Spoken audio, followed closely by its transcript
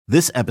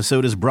This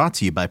episode is brought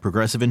to you by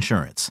Progressive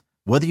Insurance.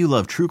 Whether you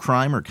love true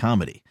crime or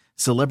comedy,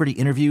 celebrity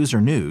interviews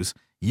or news,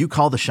 you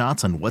call the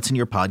shots on what's in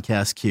your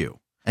podcast queue.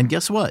 And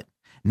guess what?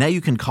 Now you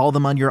can call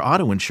them on your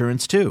auto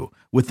insurance too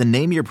with the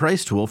Name Your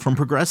Price tool from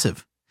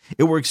Progressive.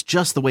 It works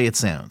just the way it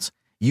sounds.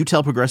 You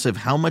tell Progressive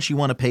how much you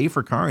want to pay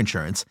for car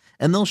insurance,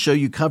 and they'll show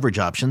you coverage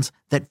options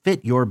that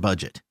fit your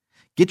budget.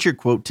 Get your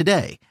quote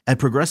today at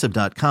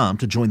Progressive.com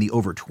to join the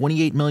over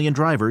 28 million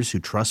drivers who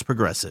trust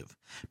Progressive.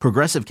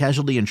 Progressive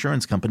Casualty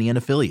Insurance Company and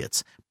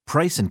Affiliates.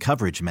 Price and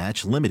coverage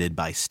match limited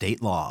by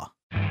state law.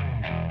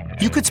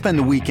 You could spend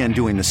the weekend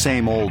doing the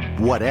same old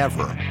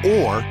whatever,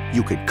 or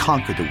you could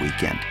conquer the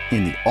weekend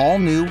in the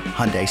all-new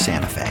Hyundai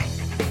Santa Fe.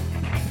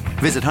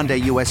 Visit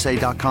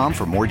HyundaiUSA.com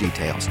for more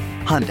details.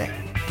 Hyundai,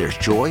 there's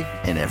joy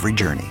in every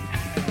journey.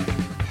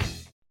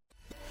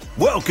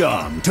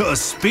 Welcome to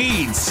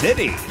Speed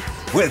City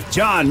with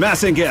John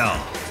Massengale,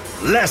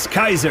 Les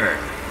Kaiser,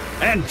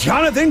 and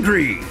Jonathan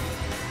Green.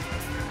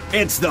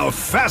 It's the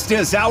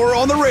fastest hour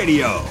on the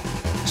radio.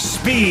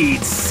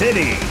 Speed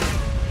City.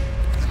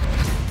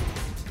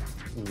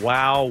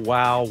 Wow,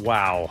 wow,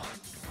 wow.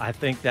 I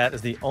think that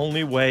is the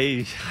only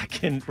way I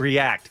can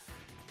react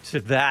to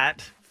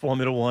that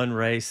Formula One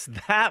race.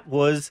 That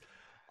was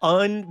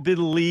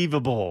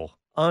unbelievable.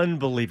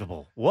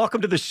 Unbelievable. Welcome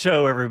to the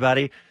show,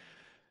 everybody.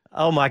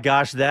 Oh my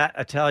gosh, that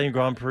Italian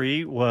Grand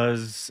Prix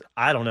was,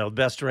 I don't know, the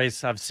best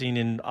race I've seen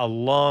in a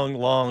long,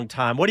 long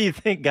time. What do you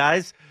think,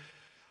 guys?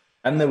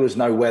 And there was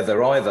no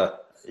weather either.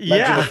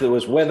 Imagine if there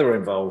was weather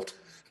involved.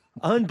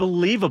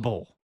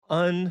 Unbelievable.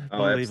 Unbelievable.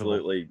 Oh,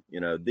 absolutely.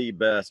 You know, the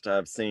best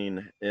I've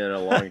seen in a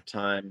long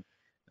time.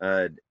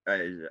 I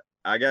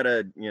got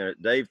to,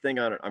 Dave, think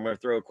on it. I'm going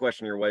to throw a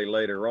question your way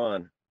later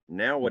on.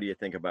 Now, what do you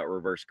think about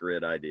reverse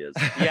grid ideas?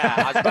 Yeah,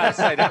 I was about to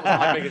say that was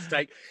my biggest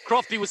take.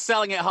 Crofty was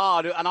selling it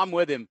hard, and I'm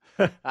with him.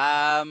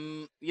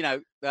 No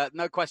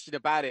question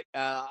about it.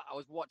 I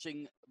was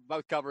watching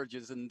both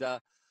coverages, and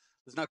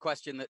there's no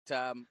question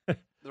that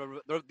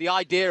the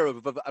idea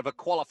of a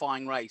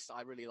qualifying race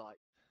I really like.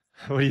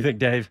 What do you think,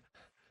 Dave?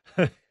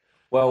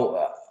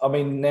 Well, I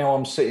mean, now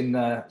I'm sitting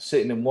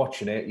and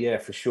watching it. Yeah,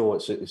 for sure,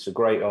 it's a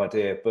great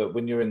idea. But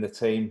when you're in the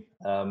team,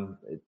 No,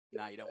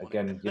 you don't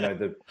again,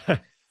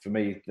 for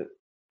me,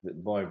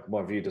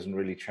 my view doesn't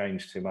really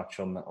change too much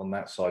on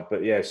that side.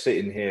 But yeah,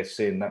 sitting here,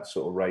 seeing that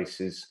sort of race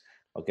is,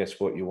 I guess,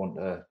 what you want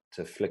to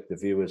flick the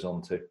viewers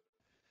onto.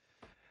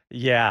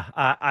 Yeah,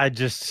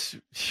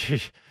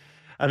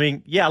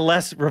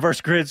 less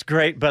reverse grid's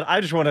great, but I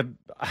just want to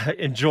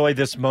enjoy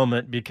this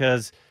moment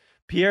because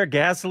Pierre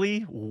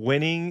Gasly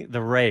winning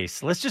the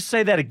race. Let's just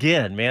say that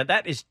again, man.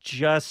 That is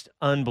just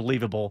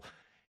unbelievable.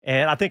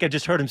 And I think I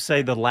just heard him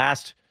say the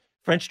last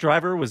French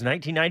driver was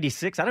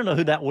 1996. I don't know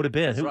who that would have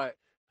been. That's right.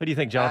 Who do you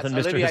think, Jonathan?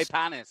 That's Olivier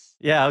Panis.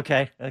 Yeah,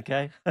 okay.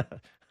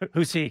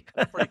 Who's he?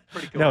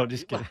 Pretty cool. No,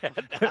 just kidding.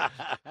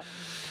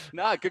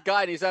 No, good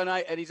guy in his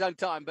own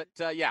time. But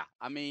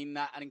an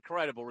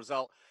incredible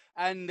result.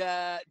 And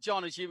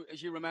John, as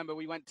you remember,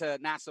 we went to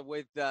NASA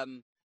with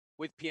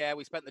Pierre.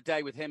 We spent the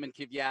day with him and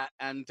Kvyat,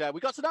 and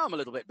we got to know him a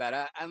little bit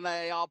better. And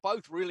they are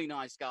both really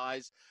nice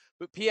guys.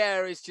 But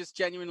Pierre is just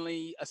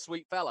genuinely a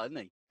sweet fella, isn't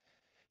he?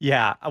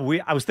 Yeah,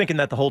 I was thinking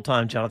that the whole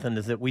time, Jonathan,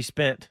 is that we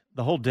spent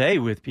the whole day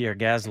with Pierre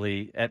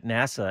Gasly at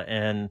NASA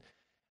and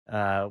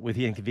with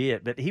he and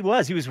Kvyat. But he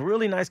was a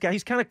really nice guy.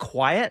 He's kind of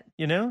quiet,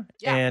 Yeah.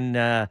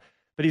 And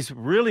but he's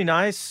really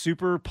nice,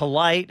 super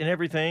polite and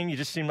everything. He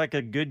just seemed like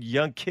a good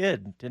young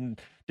kid.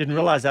 Didn't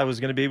realize I was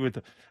going to be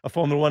with a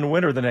Formula One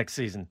winner the next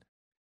season.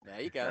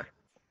 There you go.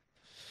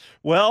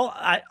 Well,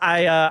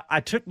 I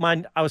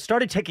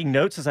started taking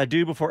notes as I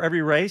do before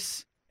every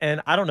race. And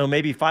I don't know,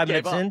 maybe 5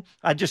 minutes in,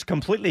 I just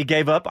completely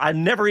gave up. I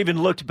never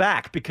even looked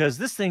back because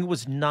this thing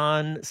was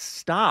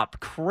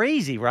nonstop,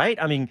 crazy,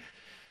 right? I mean,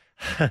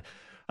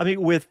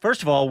 with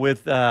Bottas,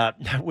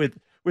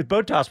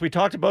 we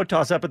talked to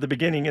Bottas up at the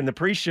beginning in the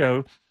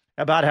pre-show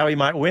about how he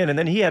might win, and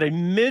then he had a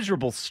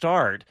miserable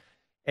start.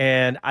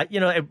 And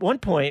at one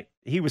point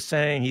he was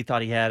saying he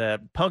thought he had a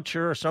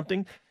puncture or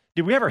something.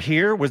 Did we ever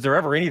hear? Was there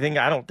ever anything?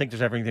 I don't think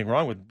there's ever anything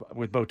wrong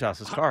with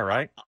Bottas's car,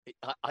 right?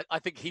 I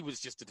think he was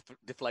just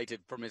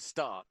deflated from his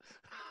start.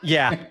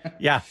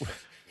 Yeah.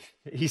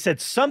 He said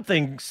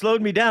something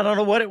slowed me down. I don't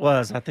know what it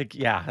was. I think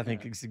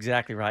it's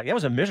exactly right. That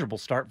was a miserable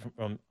start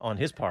on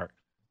his part.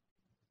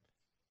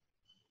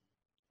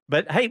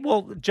 But hey,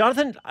 well,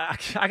 Jonathan,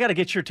 I got to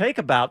get your take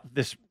about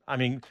this. I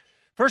mean,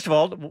 first of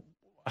all,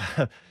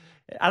 I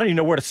don't even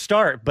know where to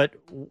start. But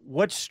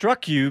what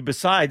struck you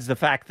besides the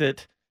fact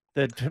that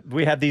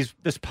we had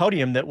this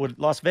podium that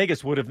Las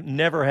Vegas would have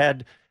never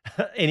had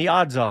any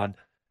odds on?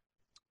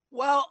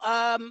 Well,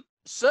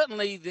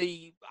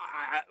 certainly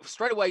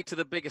straight away to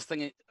the biggest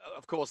thing,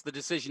 of course, the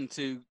decision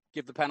to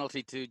give the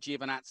penalty to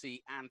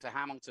Giovinazzi and to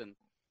Hamilton.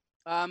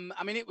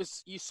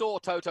 You saw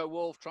Toto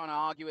Wolff trying to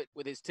argue it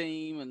with his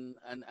team and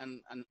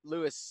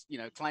Lewis,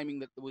 claiming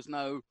that there was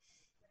no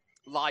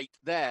light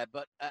there.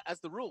 But as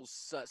the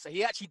rules, so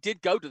he actually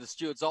did go to the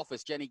steward's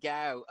office. Jenny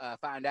Gao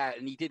found out,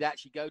 and he did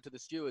actually go to the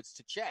stewards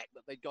to check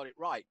that they'd got it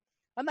right.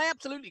 And they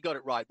absolutely got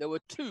it right. There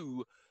were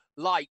two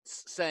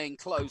lights saying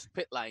closed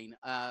pit lane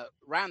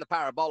around the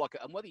parabolic,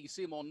 and whether you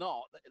see them or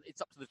not,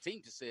 it's up to the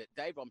team to see it.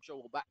 Dave, I'm sure,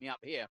 will back me up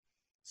here.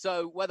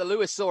 So whether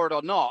Lewis saw it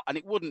or not, and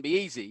it wouldn't be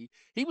easy,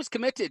 he was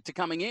committed to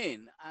coming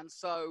in, and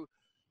so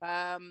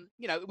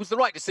it was the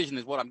right decision,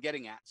 is what I'm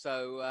getting at.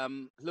 So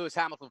Lewis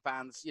Hamilton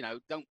fans,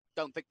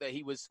 don't think that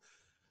he was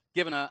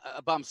given a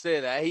bum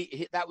steer there.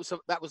 That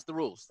was the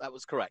rules. That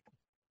was correct.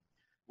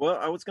 Well,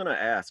 I was going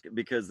to ask,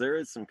 because there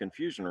is some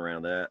confusion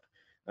around that.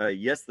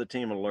 Yes, the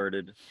team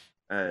alerted.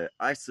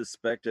 I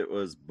suspect it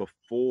was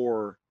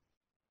before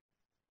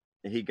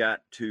he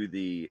got to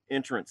the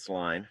entrance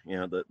line,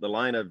 the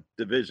line of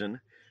division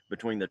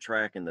between the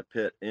track and the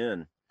pit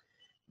in.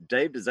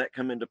 Dave, does that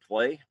come into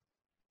play?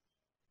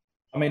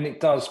 I mean, it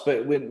does,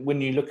 but when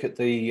you look at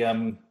the,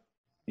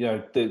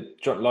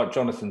 like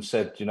Jonathan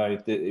said,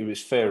 it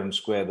was fair and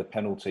square, the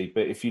penalty.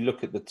 But if you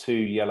look at the two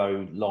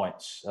yellow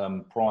lights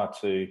prior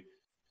to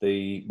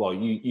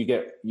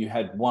you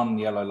had one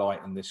yellow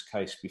light in this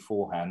case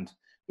beforehand,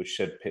 which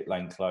said pit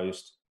lane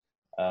closed.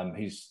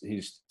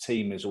 His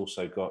team has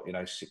also got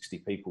 60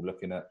 people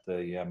looking at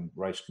the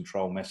race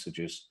control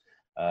messages,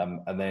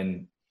 and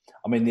then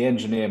the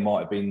engineer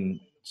might have been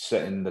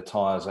setting the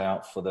tyres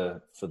out for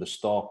the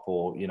stop,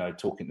 or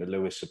talking to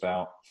Lewis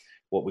about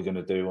what we're going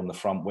to do on the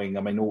front wing.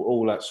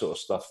 All that sort of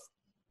stuff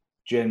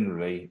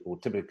generally or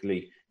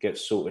typically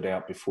gets sorted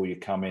out before you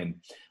come in.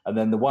 And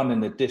then the one in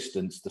the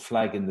distance, the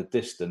flag in the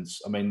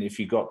distance, if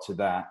you got to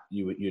that,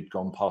 you'd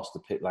gone past the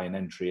pit lane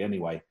entry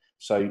anyway.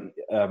 So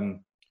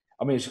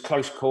it's a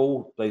close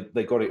call.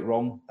 They got it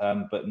wrong,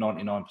 but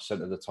 99%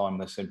 of the time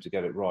they seem to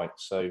get it right.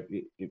 So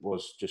it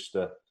was just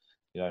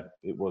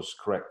it was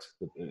correct,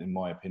 in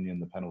my opinion,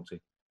 the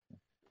penalty.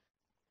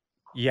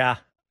 Yeah,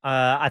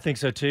 I think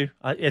so too.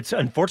 It's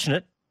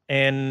unfortunate,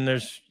 and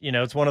there's,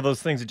 it's one of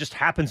those things that just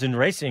happens in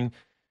racing.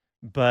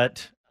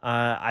 But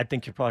I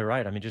think you're probably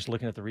right. Just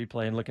looking at the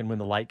replay and looking when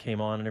the light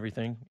came on and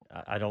everything,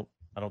 I don't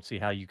see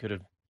how you could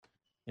have,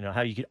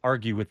 how you could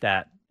argue with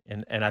that.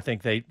 And I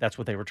think that's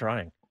what they were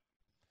trying.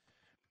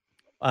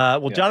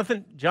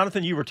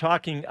 Jonathan, you were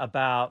talking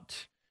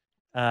about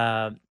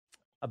Bottas.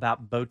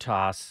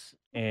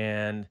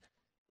 And,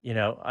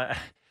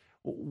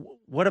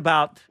 what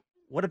about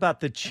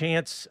the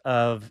chance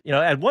of,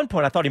 at one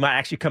point I thought he might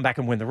actually come back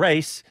and win the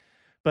race,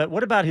 but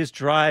what about his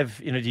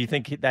drive? Do you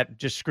think that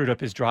just screwed up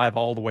his drive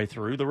all the way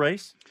through the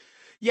race?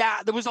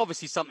 Yeah, there was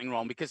obviously something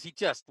wrong because he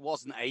just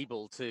wasn't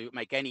able to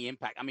make any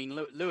impact.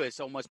 Lewis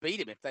almost beat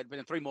him. If there'd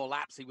been 3 more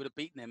laps, he would have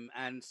beaten him.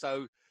 And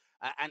so,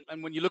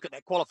 and when you look at their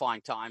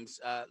qualifying times,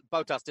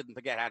 Bottas didn't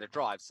forget how to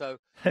drive. So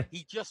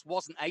he just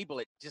wasn't able,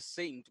 it just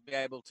seemed, to be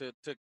able to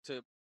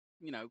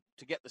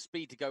get the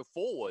speed to go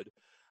forward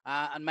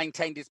and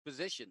maintained his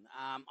position.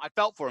 I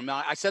felt for him.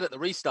 I said at the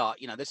restart,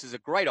 this is a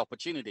great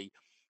opportunity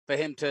for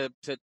him to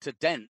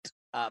dent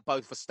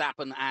both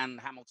Verstappen and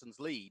Hamilton's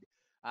lead.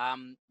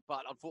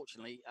 But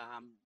unfortunately,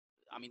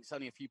 it's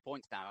only a few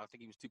points now. I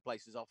think he was 2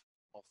 places off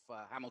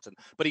Hamilton,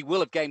 but he will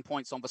have gained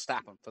points on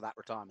Verstappen for that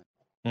retirement.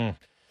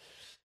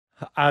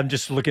 I'm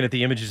just looking at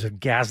the images of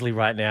Gasly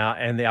right now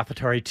and the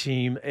AlphaTauri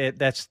team.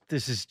 This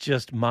is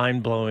just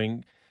mind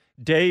blowing.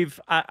 Dave,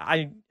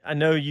 I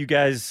know you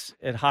guys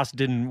at Haas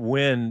didn't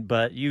win,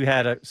 but you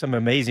had some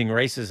amazing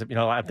races.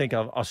 I think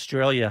of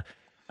Australia.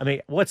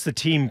 What's the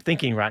team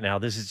thinking right now?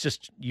 This is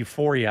just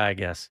euphoria, I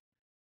guess.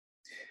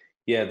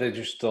 Yeah, they're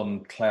just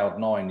on cloud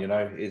 9.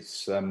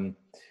 It's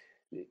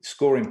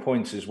scoring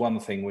points is one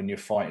thing when you're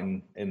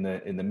fighting in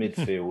the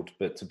midfield,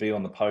 but to be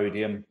on the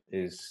podium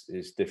is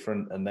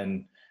different. And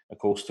then, of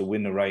course, to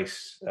win the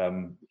race,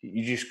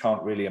 you just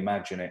can't really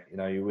imagine it.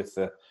 You're with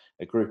a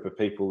group of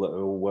people that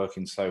are all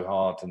working so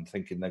hard and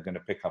thinking they're going to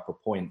pick up a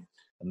point,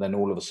 and then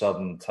all of a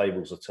sudden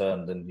tables are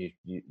turned and you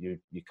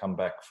come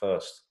back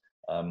first.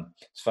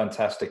 It's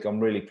fantastic.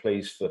 I'm really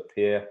pleased for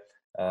Pierre.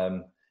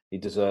 He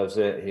deserves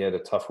it. He had a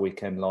tough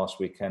weekend last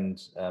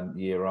weekend,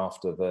 year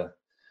after the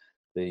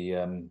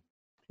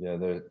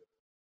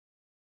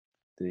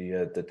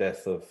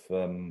death of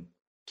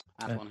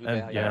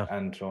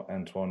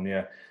Antoine.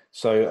 Yeah.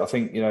 So I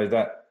think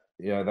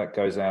that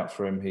goes out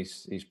for him.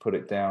 He's put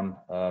it down.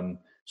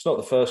 It's not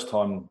the first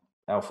time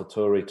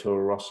AlphaTauri,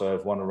 Toro Rosso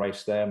have won a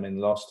race there.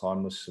 Last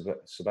time was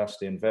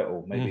Sebastian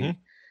Vettel. Maybe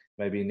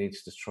he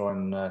needs to try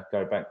and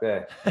go back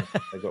there.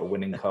 They've got a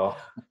winning car.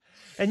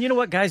 And you know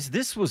what, guys?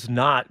 This was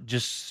not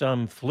just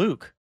some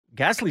fluke.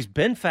 Gasly's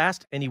been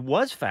fast, and he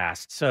was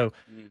fast. So,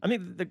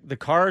 the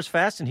car is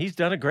fast, and he's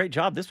done a great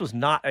job. This was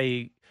not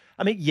in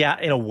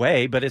a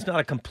way, but it's not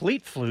a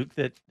complete fluke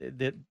that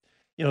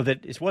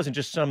it wasn't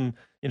just some,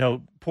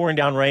 pouring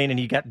down rain and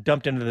he got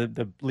dumped into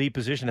the lead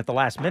position at the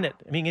last minute.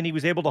 And he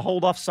was able to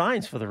hold off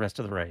Sainz for the rest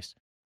of the race.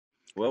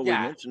 Well, we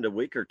mentioned a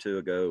week or two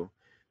ago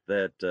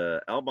that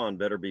Albon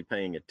better be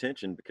paying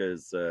attention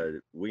because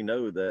we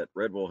know that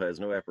Red Bull has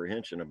no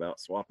apprehension about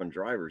swapping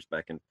drivers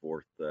back and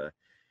forth.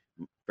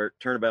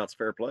 Turnabout's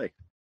fair play.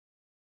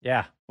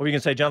 Yeah. What were you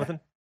going to say, Jonathan?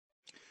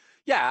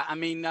 Yeah,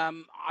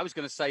 I was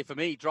going to say, for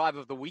me, driver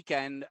of the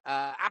weekend,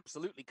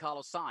 absolutely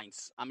Carlos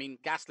Sainz.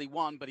 Gasly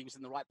won, but he was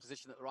in the right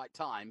position at the right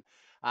time.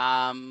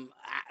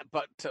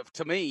 But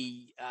to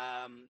me,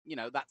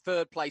 that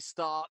third place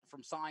start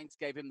from Sainz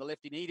gave him the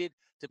lift he needed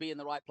to be in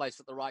the right place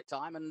at the right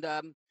time. And,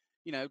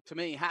 to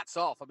me, hats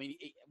off. I mean,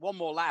 one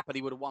more lap and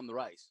he would have won the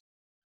race.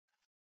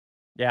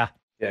 Yeah.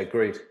 Yeah,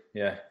 agreed.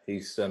 Yeah,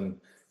 he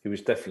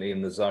was definitely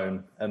in the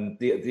zone. And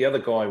the other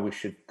guy we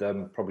should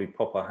probably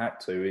pop a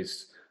hat to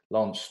is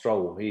Lance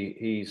Stroll.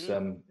 He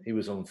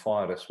was on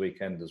fire this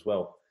weekend as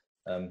well.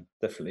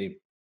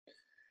 Definitely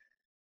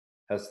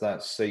has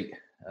that seat.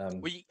 I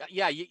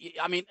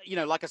mean,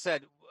 like I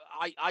said,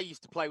 I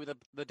used to play with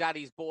the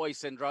daddy's boy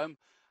syndrome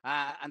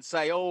and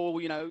say,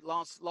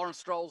 Lawrence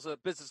Stroll's a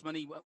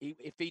businessman.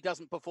 If he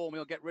doesn't perform,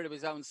 he'll get rid of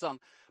his own son.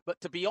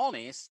 But to be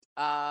honest,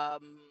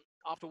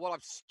 after what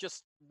I've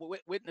just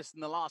witnessed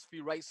in the last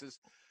few races,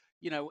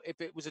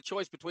 if it was a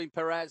choice between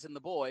Perez and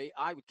the boy,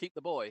 I would keep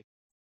the boy.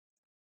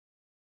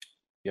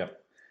 Yeah.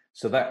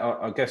 So that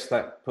I guess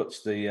that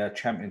puts the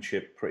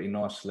championship pretty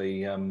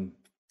nicely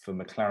for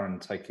McLaren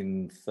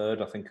taking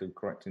third, I think I'm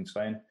correct in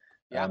saying.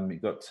 Yeah. You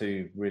got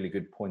two really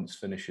good points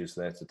finishes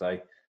there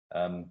today,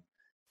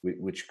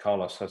 which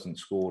Carlos hasn't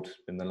scored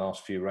in the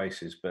last few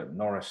races, but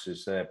Norris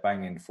is there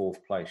banging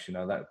fourth place.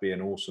 That'd be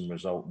an awesome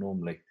result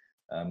normally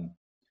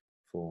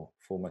for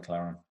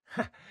McLaren.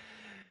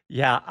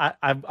 Yeah,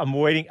 I'm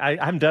waiting. I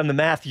haven't done the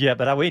math yet,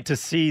 but I wait to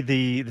see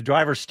the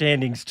driver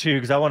standings too,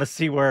 because I want to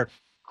see where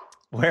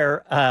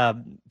Pierre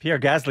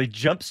Gasly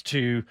jumps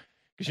to,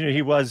 because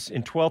he was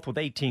in 12th with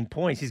 18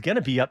 points. He's going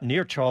to be up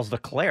near Charles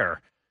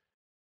Leclerc.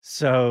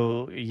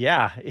 So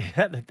yeah,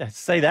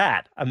 say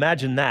that.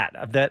 Imagine that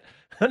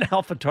an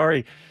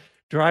AlphaTauri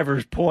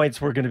driver's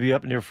points were going to be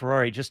up near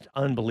Ferrari. Just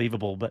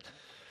unbelievable. But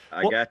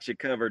I got you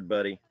covered,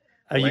 buddy.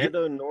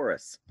 Lando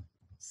Norris,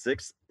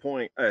 sixth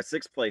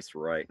place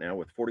right now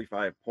with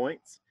 45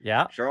 points.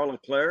 Yeah. Charles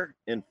Leclerc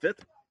in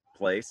fifth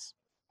place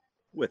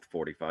with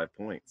 45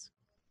 points.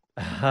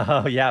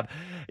 Oh yeah,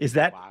 is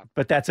that? Wow.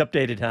 But that's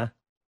updated, huh?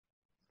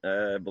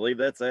 I believe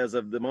that's as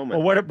of the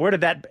moment. Well, where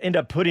did that end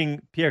up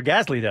putting Pierre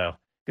Gasly though?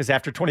 Because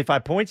after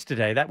 25 points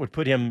today, that would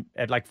put him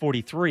at like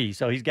 43.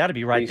 So he's got to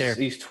be there.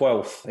 He's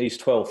 12th. He's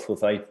 12th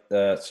with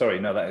 8. Sorry,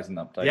 no, that isn't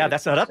updated. Yeah,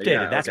 that's not updated.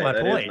 Yeah, that's my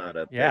point.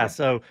 Yeah,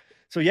 so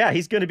yeah,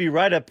 he's going to be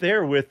right up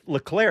there with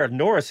Leclerc.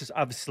 Norris has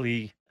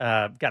obviously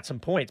got some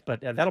points, but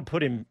that'll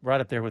put him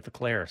right up there with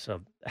Leclerc. So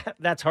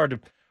that's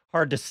hard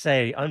to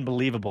say.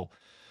 Unbelievable.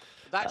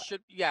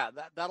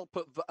 That'll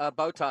put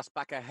Bottas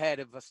back ahead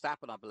of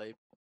Verstappen, I believe.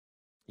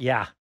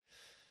 Yeah.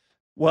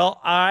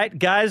 Well, all right,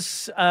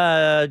 guys,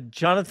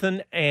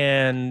 Jonathan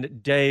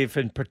and Dave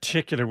in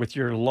particular, with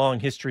your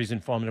long histories in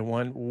Formula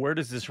One, where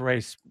does this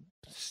race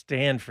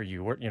stand for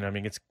you?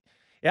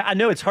 I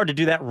know it's hard to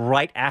do that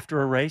right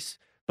after a race,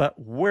 but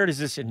where does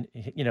this,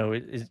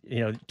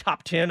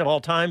 top 10 of all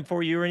time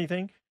for you or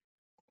anything?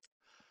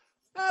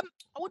 I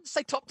wouldn't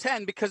say top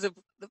 10 because of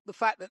the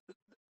fact that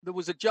there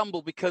was a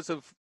jumble because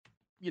of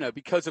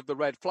the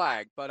red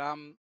flag, but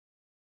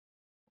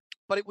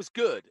it was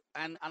good.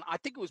 And I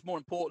think it was more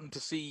important to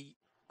see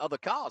other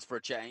cars for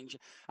a change.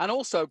 And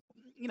also,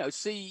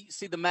 see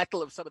the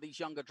mettle of some of these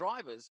younger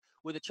drivers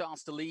with a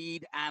chance to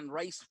lead and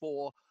race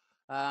for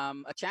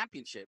a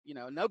championship.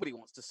 Nobody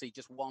wants to see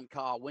just one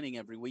car winning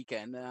every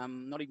weekend,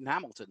 not even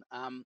Hamilton.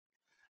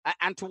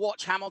 And to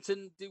watch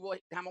Hamilton do what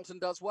Hamilton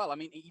does well. I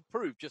mean, he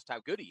proved just how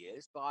good he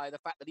is by the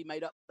fact that he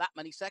made up that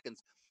many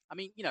seconds. I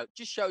mean,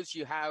 just shows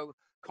you how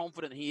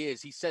confident he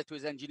is. He said to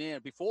his engineer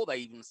before they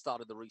even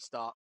started the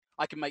restart,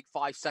 I can make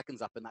 5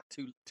 seconds up in that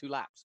two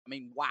laps. I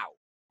mean, wow.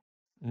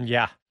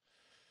 Yeah.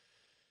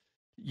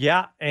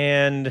 Yeah.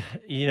 And,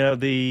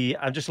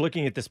 I'm just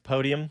looking at this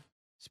podium.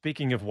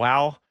 Speaking of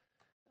wow,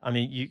 I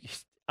mean,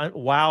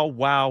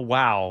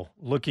 wow.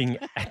 Looking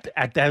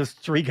at those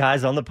three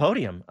guys on the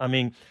podium. I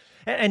mean,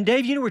 and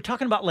Dave, we're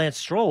talking about Lance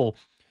Stroll.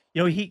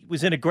 He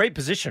was in a great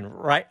position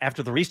right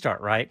after the restart,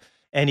 right?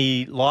 And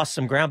he lost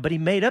some ground, but he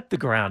made up the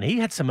ground. He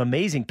had some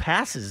amazing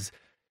passes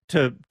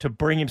to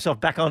bring himself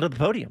back onto the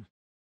podium.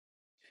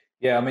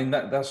 Yeah, I mean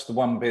that's the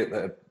one bit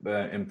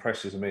that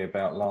impresses me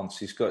about Lance.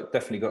 He's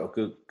definitely got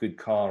a good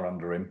car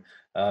under him,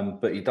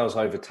 but he does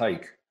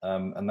overtake,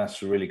 and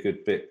that's a really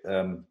good bit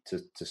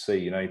to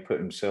see. He put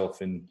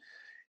himself in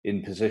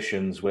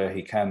positions where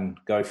he can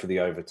go for the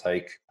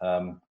overtake.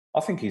 I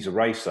think he's a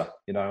racer.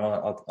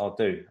 I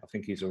do. I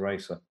think he's a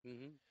racer.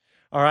 Mm-hmm.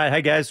 All right,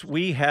 hey guys,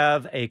 we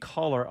have a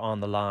caller on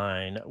the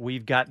line.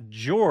 We've got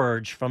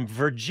George from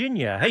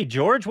Virginia. Hey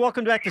George,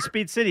 welcome back to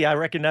Speed City. I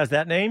recognize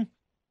that name.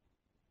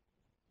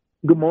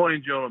 Good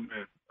morning,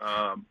 gentlemen.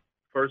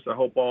 First, I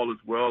hope all is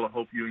well. I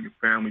hope you and your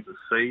families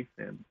are safe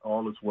and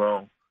all is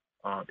well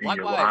in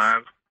your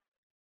lives.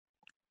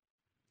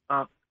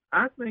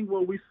 I think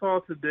what we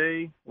saw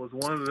today was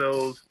one of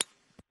those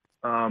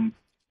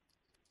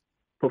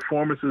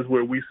performances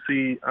where we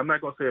see, I'm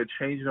not going to say a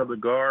changing of the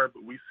guard,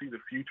 but we see the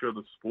future of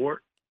the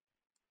sport.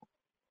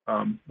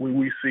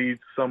 We see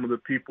some of the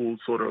people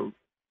sort of,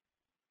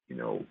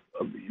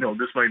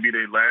 this might be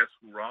their last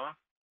hurrah.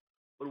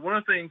 But one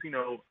of the things,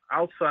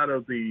 outside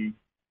of the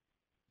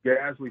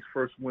Gasly's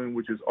first win,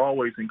 which is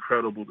always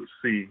incredible to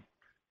see,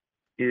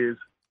 is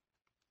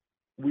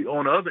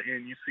on the other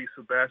end, you see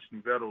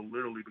Sebastian Vettel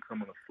literally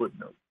becoming a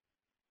footnote.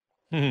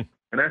 Mm-hmm.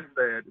 And that's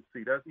sad to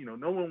see. That's,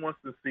 no one wants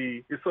to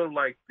see. It's sort of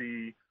like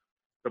the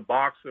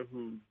boxer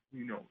who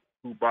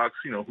boxed,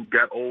 who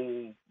got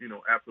old,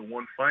 after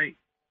one fight.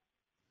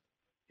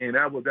 And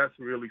that's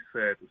really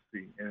sad to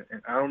see. And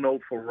I don't know,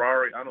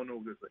 Ferrari, I don't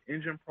know if it's an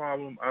engine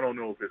problem. I don't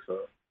know if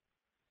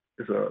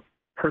it's a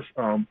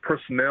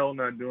personnel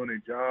not doing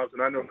their jobs.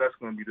 And I know that's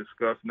going to be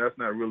discussed, and that's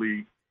not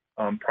really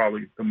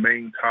probably the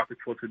main topic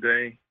for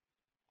today.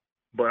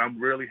 But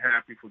I'm really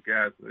happy for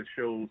Gasly. It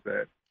shows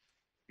that,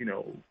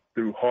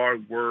 through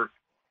hard work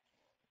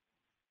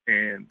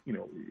and,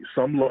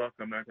 some luck,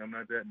 I'm not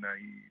that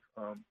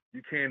naive,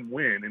 you can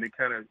win. And it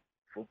kind of,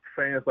 for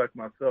fans like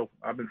myself,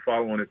 I've been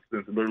following it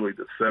since literally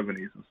the 70s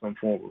in some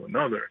form or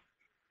another.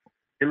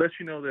 It lets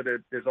you know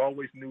that there's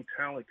always new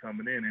talent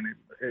coming in, and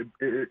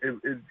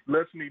it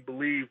lets me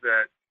believe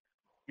that,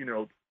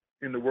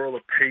 in the world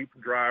of paper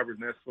drivers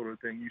and that sort of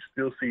thing, you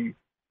still see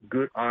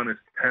good, honest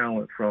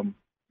talent from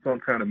some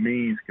kind of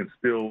means can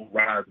still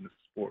rise in the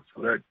sport.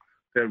 So that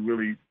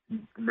really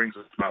brings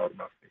a smile to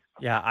my face.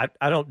 Yeah,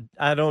 I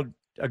don't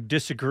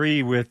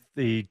disagree with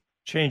the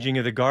changing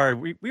of the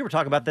guard. We were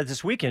talking about that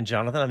this weekend,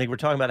 Jonathan. I think we're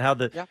talking about how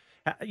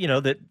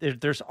that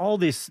there's all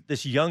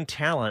this young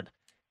talent,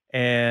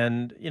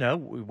 and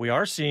we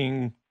are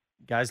seeing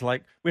guys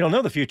like, we don't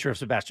know the future of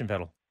Sebastian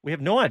Vettel. We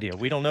have no idea.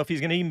 We don't know if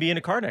he's going to even be in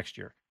a car next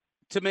year.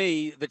 To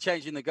me, the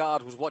change in the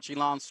guard was watching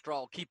Lance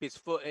Stroll keep his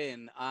foot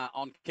in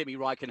on Kimi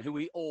Räikkönen, who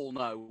we all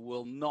know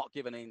will not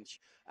give an inch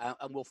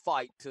and will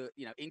fight to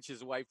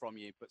inches away from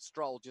you. But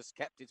Stroll just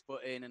kept his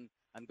foot in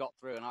and got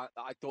through, and I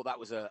thought that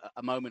was a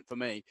moment for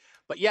me.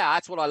 But yeah,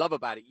 that's what I love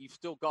about it. You've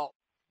still got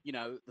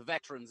the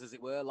veterans, as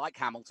it were, like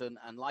Hamilton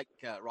and like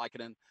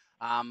Räikkönen,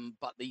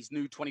 but these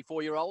new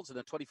 24-year-olds, and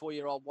a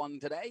 24-year-old one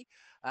today,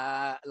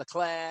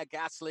 Leclerc,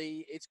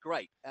 Gasly, it's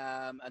great,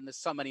 and there's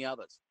so many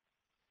others.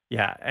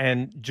 Yeah,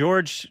 and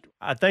George,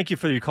 I thank you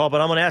for your call, but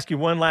I'm going to ask you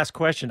one last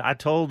question. I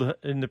told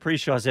in the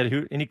pre-show, I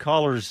said, any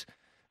callers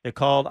that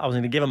called, I was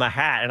going to give them a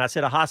hat, and I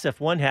said a Haas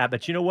F1 hat,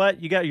 but you know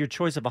what? You got your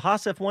choice of a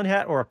Haas F1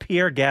 hat or a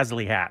Pierre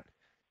Gasly hat.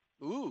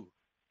 Ooh.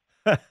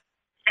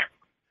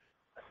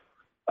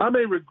 I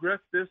may regret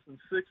this in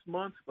 6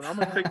 months, but I'm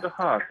going to take the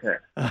Haas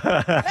hat.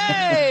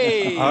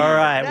 Hey! All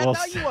right. Well,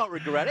 you won't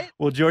regret it.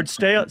 Well, George,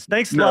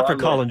 thanks a lot for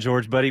calling,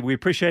 George, buddy. We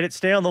appreciate it.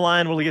 Stay on the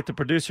line. We'll get the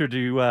producer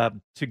to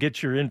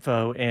get your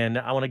info, and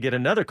I want to get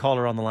another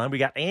caller on the line. We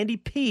got Andy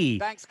P.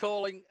 Thanks for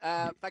calling.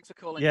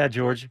 Yeah,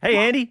 George. Hey,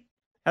 Andy.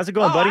 How's it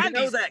going, buddy? I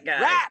know that guy.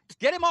 Wrapped.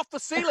 Get him off the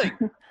ceiling.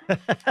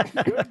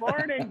 Good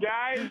morning,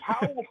 guys.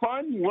 How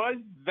fun was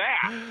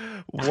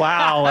that?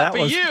 Wow. That for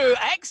was... you,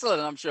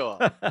 excellent, I'm sure.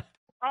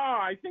 Oh,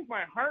 I think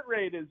my heart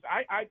rate is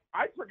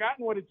I've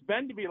forgotten what it's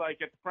been to be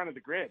like at the front of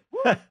the grid.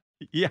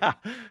 Yeah.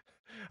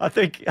 I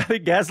think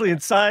Gasly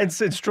and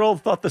Sainz and Stroll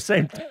thought the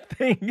same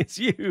thing as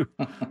you.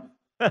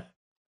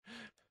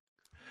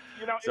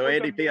 So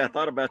Andy P, I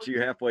thought about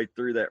you halfway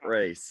through that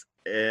race,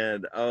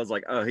 and I was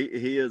like, oh,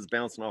 he is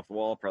bouncing off the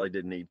wall. Probably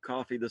didn't need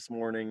coffee this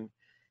morning.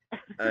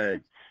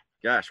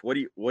 Gosh, what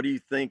do you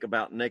think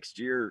about next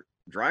year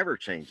driver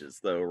changes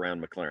though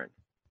around McLaren?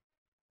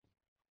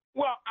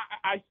 Well,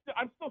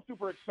 I'm still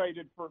super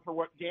excited for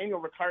what Daniel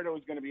Ricciardo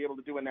is going to be able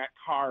to do in that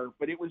car.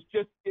 But it was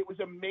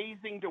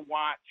amazing to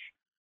watch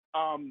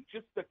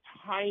just the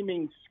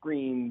timing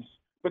screens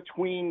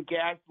between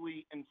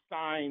Gasly and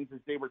Sainz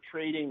as they were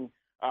trading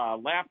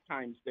lap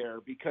times there,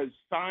 because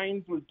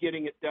Sainz was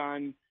getting it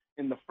done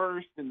in the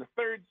first and the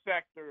third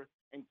sector,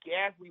 and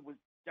Gasly was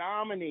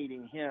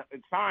dominating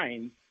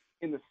Sainz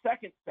in the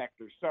second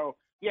sector. So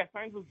yeah,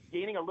 Sainz was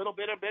gaining a little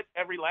bit of it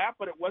every lap,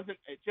 but it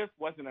just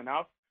wasn't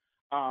enough.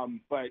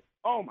 But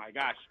oh my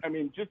gosh, I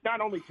mean, just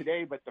not only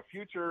today, but the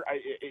future,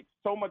 it's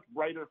so much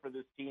brighter for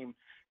this team.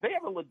 They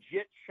have a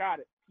legit shot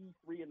at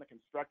P3 in the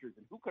constructors,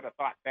 and who could have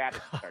thought that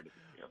at the start of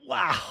the year?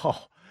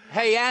 Wow.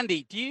 Hey,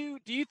 Andy, do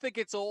you think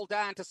it's all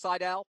down to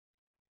Seidel?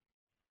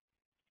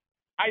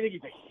 I think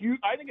it's a huge.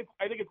 I think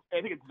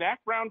it's Zach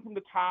Brown from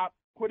the top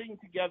putting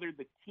together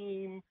the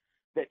team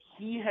that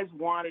he has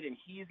wanted and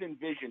he's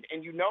envisioned.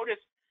 And you notice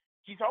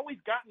he's always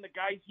gotten the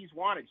guys he's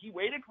wanted. He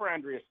waited for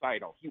Andreas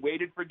Seidel. He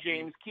waited for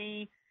James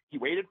Key. He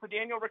waited for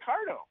Daniel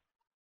Ricciardo.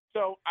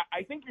 So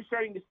I think you're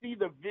starting to see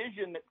the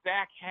vision that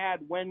Zach had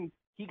when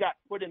he got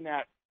put in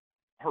that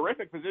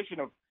horrific position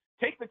of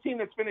take the team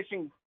that's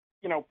finishing,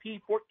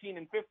 P14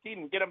 and 15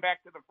 and get them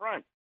back to the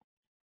front.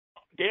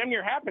 Damn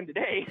near happened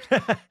today.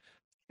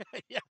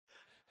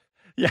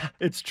 Yeah,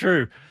 it's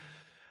true.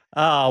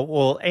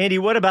 Well, Andy,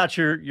 what about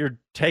your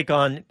take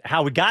on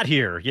how we got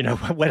here?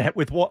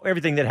 With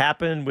everything that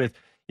happened with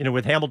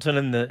Hamilton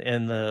and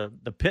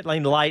the pit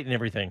lane light and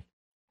everything.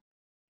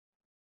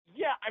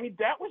 Yeah, I mean,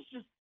 that was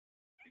just.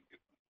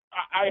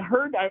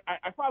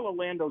 I follow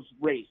Lando's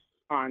race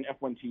on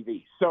F1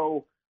 TV.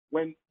 So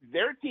when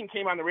their team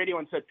came on the radio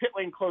and said pit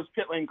lane closed,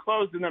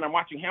 and then I'm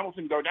watching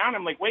Hamilton go down,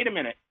 I'm like, wait a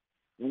minute,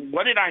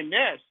 what did I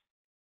miss?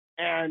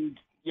 And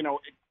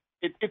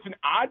it's an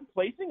odd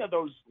placing of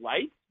those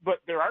lights, but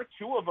there are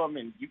two of them,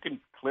 and you can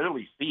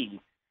clearly see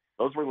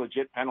those were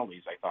legit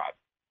penalties, I thought.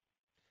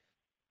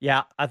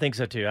 Yeah, I think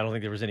so too. I don't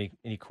think there was any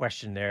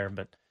question there.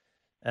 But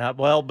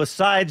well,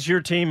 besides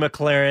your team,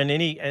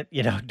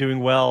 McLaren,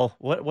 doing well.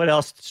 What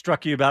else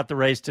struck you about the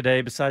race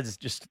today besides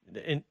just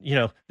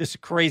this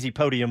crazy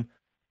podium?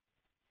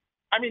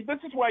 I mean, this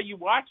is why you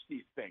watch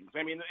these things.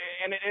 I mean,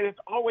 and it's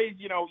always,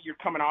 you're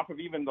coming off of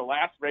even the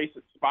last race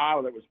at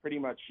Spa that was pretty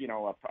much,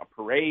 a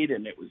parade,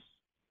 and it was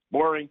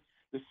boring.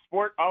 The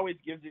sport always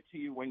gives it to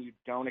you when you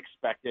don't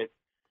expect it,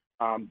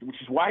 which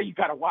is why you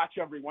got to watch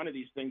every one of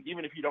these things,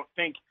 even if you don't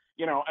think,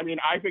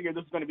 I figured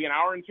this is going to be an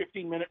hour and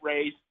 15-minute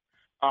race.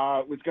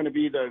 It was going to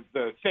be the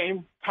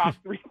same top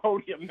three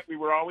podium that we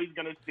were always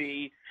going to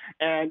see.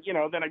 And,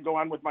 then I'd go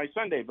on with my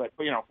Sunday. But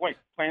wait,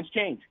 plans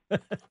change.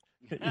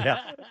 Yeah.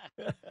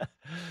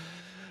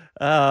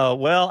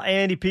 Well,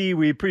 Andy P.,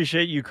 we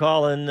appreciate you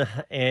calling,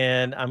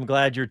 and I'm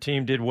glad your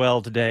team did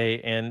well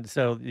today. And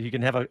so you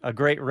can have a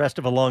great rest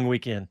of a long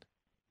weekend.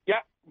 Yeah,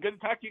 good to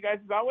talk to you guys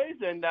as always,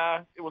 and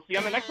we'll see you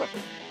on the next one.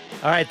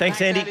 All right, thanks,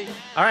 Andy.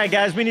 All right,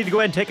 guys, we need to go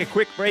ahead and take a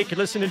quick break. You're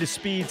listening to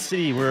Speed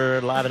City. We're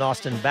live in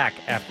Austin, back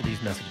after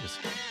these messages.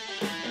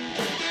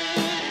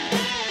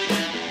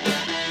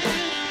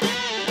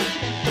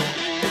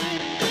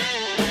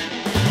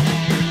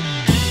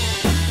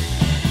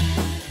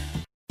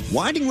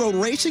 Winding Road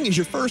Racing is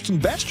your first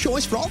and best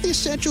choice for all the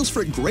essentials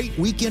for a great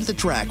weekend at the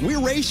track. We're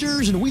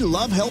racers, and we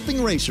love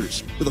helping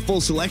racers. With a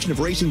full selection of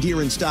racing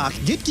gear in stock,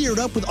 get geared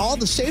up with all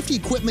the safety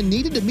equipment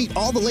needed to meet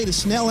all the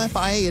latest Snell,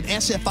 FIA, and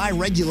SFI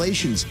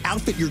regulations.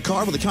 Outfit your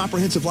car with a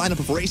comprehensive lineup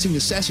of racing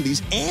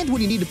necessities, and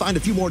when you need to find a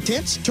few more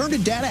tents, turn to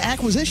data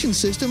acquisition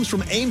systems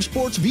from AIM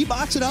Sports,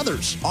 V-Box, and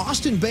others.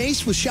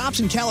 Austin-based with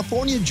shops in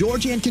California,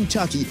 Georgia, and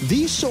Kentucky.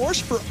 The source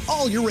for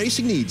all your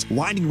racing needs.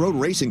 Winding Road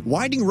Racing,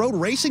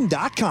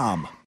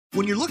 windingroadracing.com.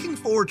 When you're looking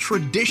for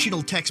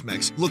traditional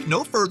Tex-Mex, look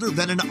no further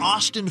than an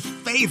Austin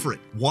favorite,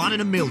 One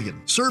in a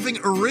Million. Serving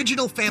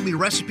original family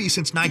recipes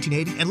since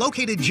 1980 and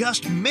located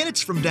just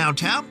minutes from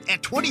downtown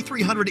at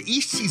 2300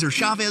 East Cesar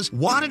Chavez,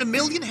 One in a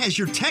Million has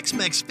your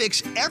Tex-Mex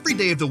fix every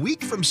day of the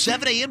week from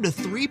 7 a.m. to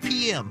 3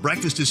 p.m.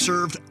 Breakfast is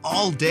served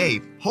all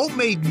day.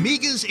 Homemade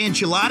migas,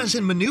 enchiladas,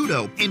 and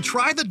menudo. And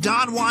try the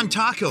Don Juan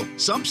taco.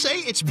 Some say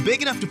it's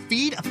big enough to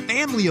feed a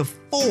family of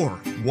 4.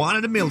 One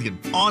in a Million.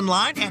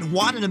 Online at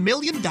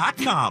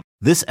oneinaMillion.com.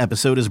 This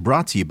episode is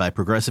brought to you by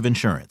Progressive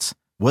Insurance.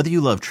 Whether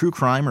you love true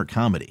crime or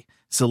comedy,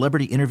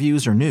 celebrity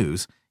interviews or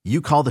news, you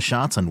call the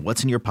shots on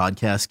what's in your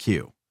podcast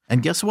queue.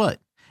 And guess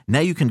what? Now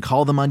you can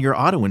call them on your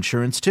auto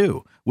insurance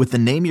too with the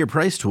Name Your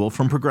Price tool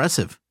from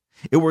Progressive.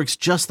 It works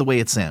just the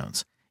way it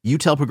sounds. You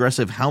tell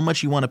Progressive how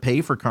much you want to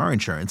pay for car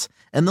insurance,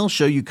 and they'll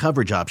show you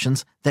coverage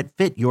options that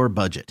fit your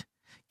budget.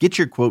 Get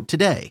your quote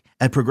today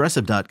at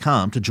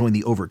Progressive.com to join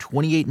the over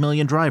 28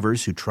 million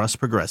drivers who trust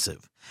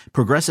Progressive.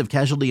 Progressive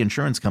Casualty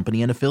Insurance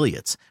Company and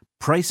Affiliates.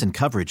 Price and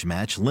coverage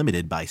match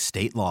limited by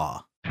state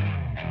law.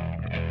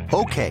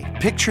 Okay,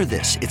 picture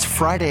this. It's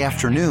Friday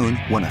afternoon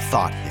when a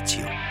thought hits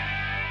you.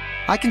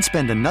 I can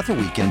spend another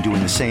weekend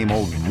doing the same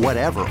old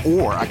whatever,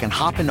 or I can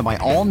hop into my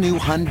all-new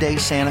Hyundai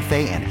Santa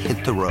Fe and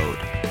hit the road.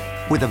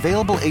 With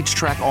available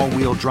H-Track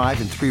all-wheel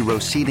drive and 3-row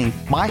seating,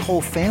 my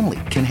whole family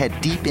can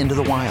head deep into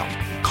the wild.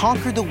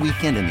 Conquer the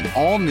weekend in the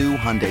all-new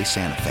Hyundai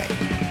Santa Fe.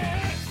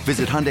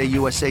 Visit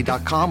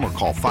HyundaiUSA.com or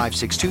call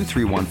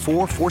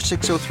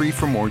 562-314-4603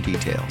 for more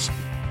details.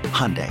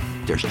 Hyundai,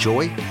 there's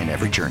joy in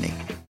every journey.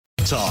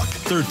 Talk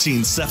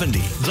 1370,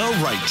 the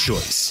right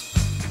choice.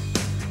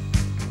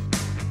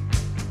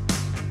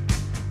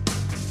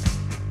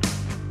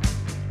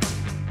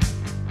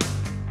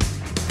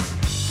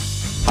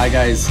 Hi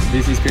guys,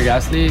 this is Pierre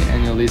Gasly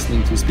and you're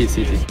listening to Speed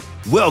City.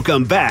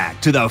 Welcome back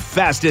to the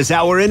fastest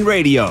hour in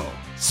radio,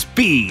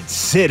 Speed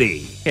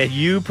City. And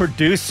you,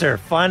 producer,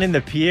 finding the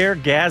Pierre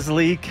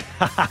Gasly.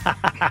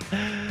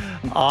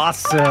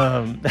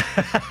 Awesome.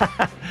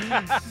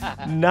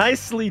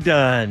 Nicely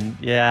done.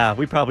 Yeah,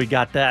 we probably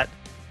got that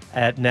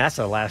at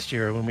NASA last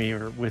year when we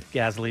were with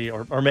Gasly,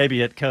 or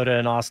maybe at COTA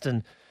in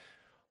Austin.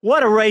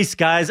 What a race,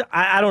 guys.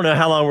 I don't know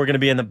how long we're going to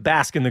be in the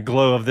bask in the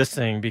glow of this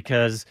thing,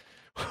 because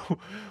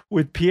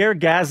with Pierre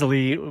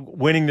Gasly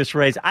winning this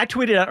race, I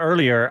tweeted out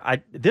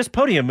earlier, this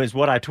podium is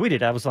what I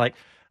tweeted. I was like,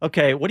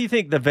 okay, what do you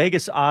think the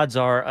Vegas odds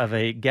are of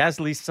a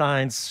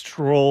Gasly-Sainz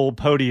Stroll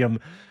podium?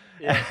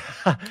 Yeah.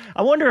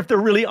 I wonder if there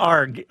really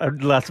are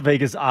Las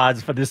Vegas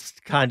odds for this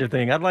kind of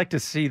thing. I'd like to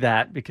see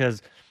that,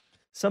 because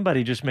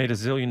somebody just made $1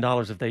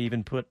 zillion if they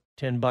even put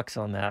 $10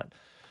 on that.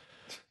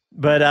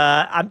 But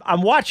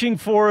I'm watching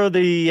for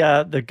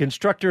the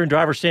constructor and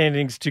driver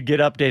standings to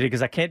get updated,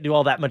 because I can't do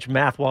all that much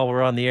math while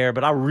we're on the air.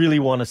 But I really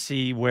want to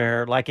see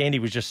where, like Andy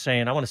was just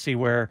saying, I want to see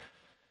where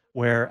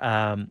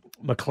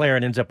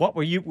McLaren ends up. What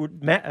were you,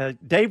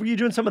 Dave? Were you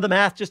doing some of the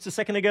math just a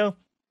second ago?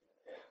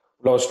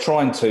 Well, I was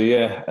trying to,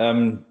 yeah.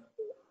 I'm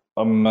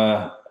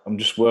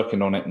just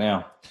working on it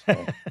now.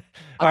 So.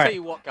 I'll tell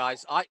you what,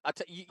 guys.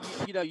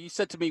 You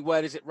said to me,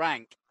 where does it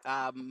rank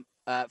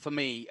for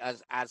me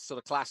as sort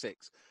of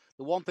classics?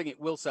 The one thing it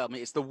will tell me,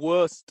 it's the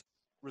worst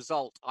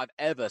result I've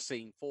ever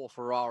seen for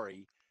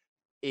Ferrari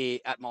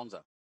at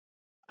Monza.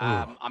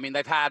 I mean,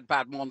 they've had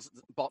bad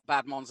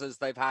Monzas,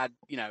 they've had,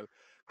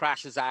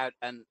 crashes out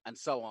and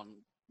so on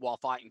while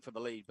fighting for the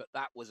lead, but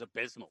that was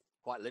abysmal,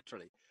 quite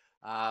literally,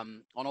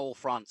 on all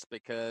fronts,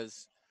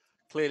 because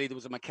clearly there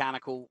was a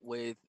mechanical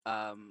with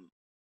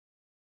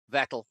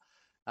Vettel.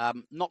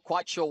 Not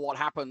quite sure what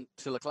happened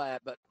to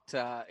Leclerc, but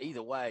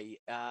either way,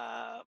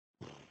 I'm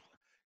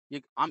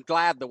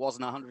glad there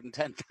wasn't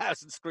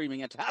 110,000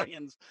 screaming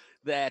Italians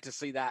there to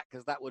see that,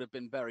 because that would have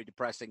been very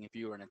depressing if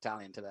you were an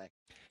Italian today.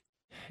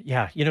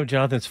 Yeah,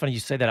 Jonathan, it's funny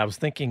you say that. I was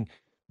thinking,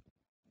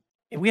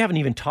 we haven't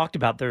even talked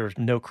about there's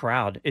no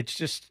crowd.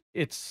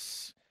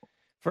 It's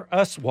for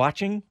us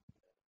watching,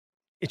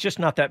 it's just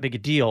not that big a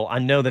deal. I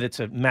know that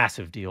it's a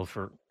massive deal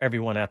for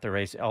everyone at the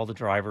race, all the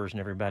drivers and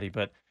everybody,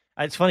 but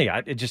it's funny.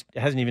 It just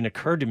hasn't even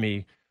occurred to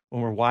me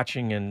when we're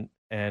watching and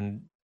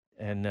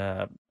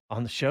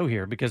on the show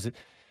here, because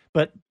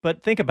but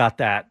think about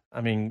that.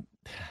 I mean,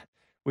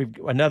 we've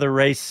another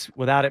race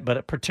without it,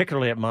 but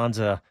particularly at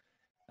Monza,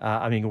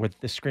 I mean, with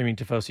the screaming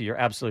Tifosi, you're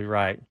absolutely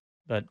right.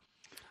 But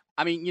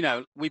I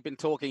mean, we've been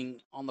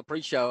talking on the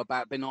pre-show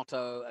about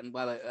Binotto and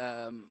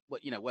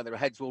whether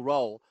heads will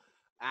roll,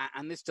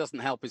 and this doesn't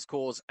help his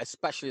cause,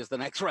 especially as the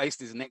next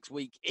race is next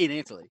week in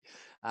Italy.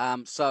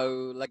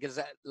 So La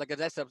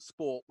Gazzetta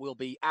Sport will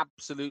be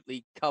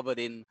absolutely covered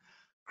in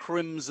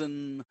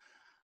crimson,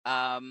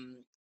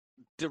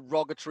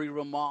 derogatory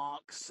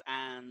remarks,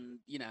 and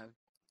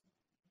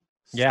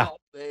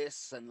stop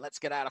this and let's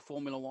get out of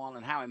Formula One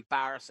and how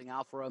embarrassing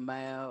Alfa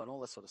Romeo and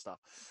all this sort of stuff.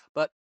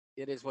 But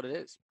it is what it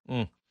is.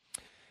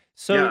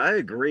 So yeah, I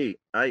agree.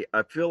 I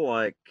feel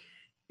like,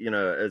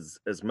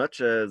 as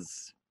much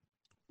as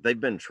they've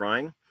been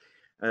trying,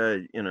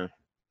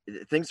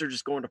 things are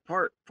just going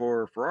apart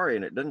for Ferrari,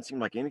 and it doesn't seem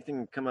like anything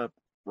can come up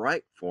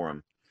right for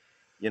them.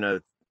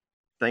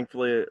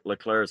 Thankfully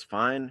Leclerc is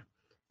fine,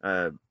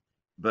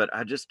 but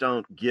I just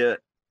don't get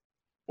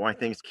why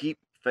things keep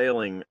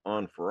failing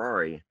on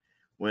Ferrari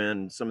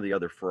when some of the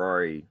other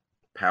Ferrari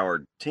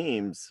powered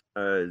teams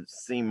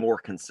seem more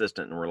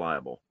consistent and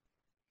reliable.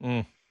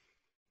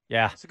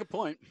 Yeah, it's a good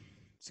point.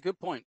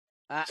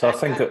 So I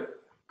think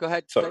go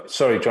ahead.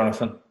 Sorry,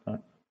 Jonathan.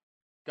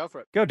 Go for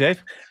it. Go,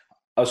 Dave.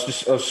 I was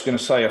just going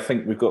to say, I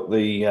think we've got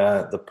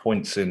the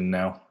points in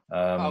now.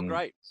 Oh,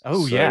 great. So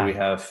we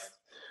have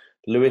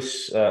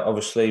Lewis,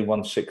 obviously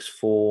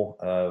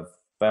 164,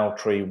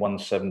 Valtteri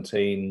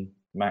 117,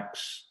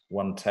 Max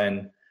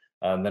 110,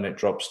 and then it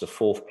drops to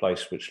fourth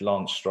place, which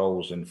Lance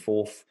Stroll's in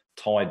fourth,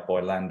 tied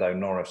by Lando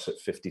Norris at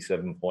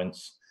 57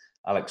 points.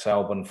 Alex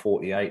Albon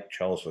 48,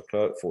 Charles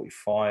Leclerc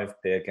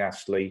 45, Pierre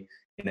Gasly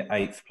in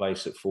eighth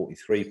place at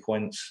 43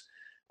 points,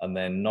 and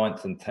then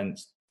ninth and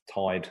 10th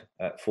tied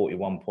at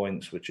 41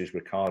 points, which is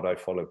Ricciardo,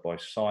 followed by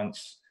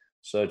Sainz,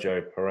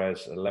 Sergio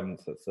Perez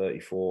 11th at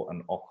 34,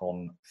 and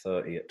Ocon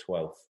 30 at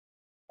 12th.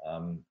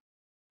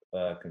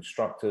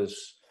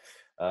 Constructors,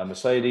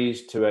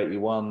 Mercedes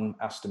 281,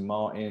 Aston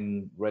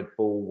Martin, Red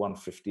Bull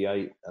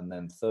 158, and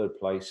then third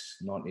place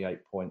 98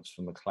 points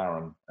for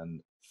McLaren,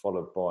 and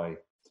followed by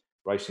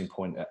Racing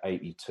Point at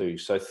 82.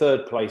 So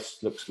third place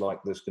looks like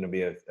there's going to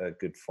be a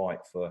good fight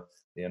for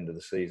the end of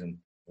the season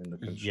in the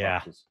constructors.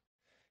 Yeah.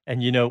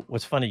 And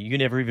what's funny, you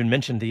never even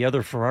mentioned the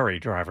other Ferrari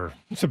driver,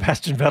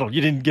 Sebastian Vettel.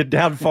 You didn't get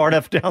down far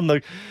enough down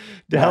the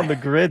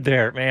grid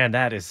there. Man,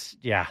 that is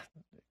yeah.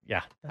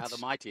 How the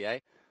mighty, eh?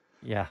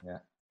 Yeah.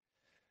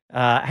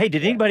 Hey,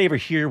 did anybody ever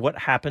hear what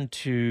happened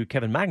to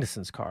Kevin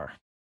Magnussen's car?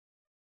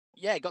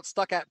 Yeah, he got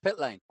stuck out pit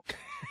lane.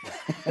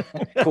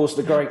 Caused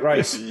the great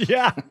race.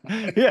 Yeah.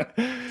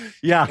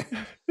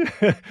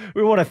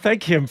 We want to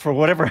thank him for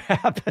whatever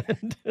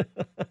happened.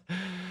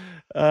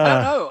 I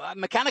don't know.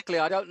 Mechanically,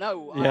 I don't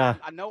know. Yeah.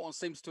 No one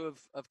seems to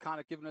have kind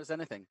of given us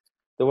anything.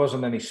 There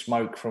wasn't any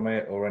smoke from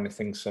it or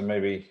anything, so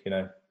maybe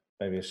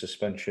a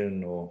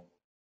suspension or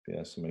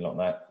something like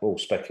that. All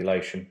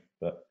speculation,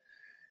 but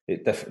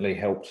it definitely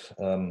helped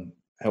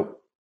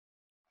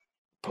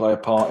play a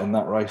part in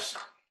that race.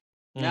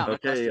 Yeah.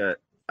 Okay,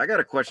 I got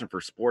a question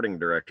for sporting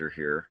director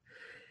here.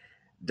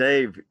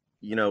 Dave,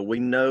 we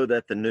know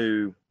that the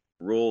new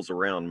rules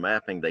around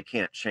mapping, they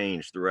can't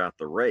change throughout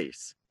the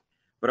race.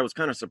 But I was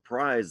kind of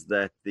surprised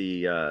that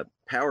the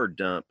power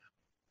dump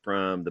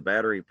from the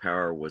battery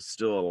power was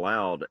still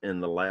allowed in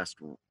the last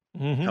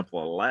couple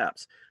of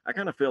laps. I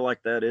kind of feel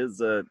like that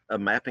is a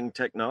mapping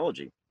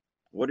technology.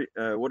 What's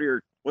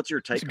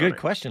your take on it? It's a good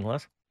question,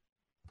 Les.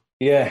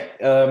 Yeah,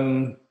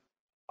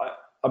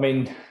 I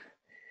mean,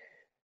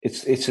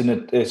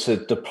 it's a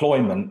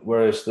deployment,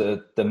 whereas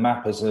the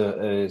map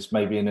is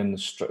maybe an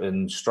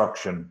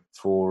instruction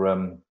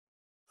for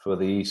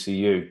the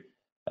ECU.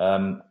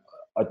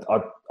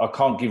 I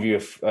can't give you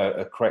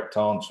a correct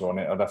answer on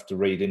it. I'd have to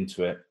read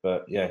into it,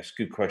 but yeah, it's a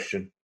good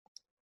question.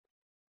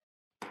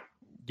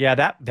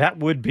 Yeah, that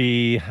would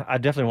be. I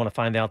definitely want to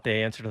find out the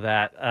answer to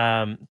that.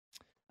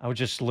 I was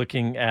just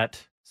looking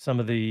at some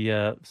of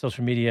the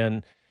social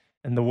media,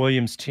 and the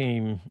Williams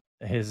team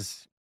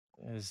is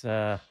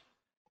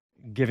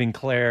giving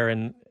Claire,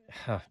 and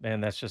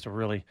man, that's just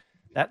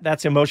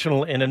that's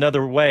emotional in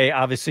another way,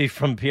 obviously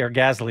from Pierre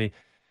Gasly,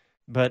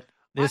 but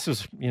this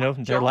was, their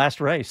John,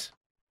 last race.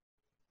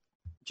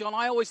 John,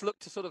 I always look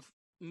to sort of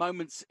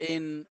moments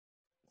in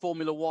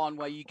Formula One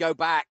where you go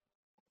back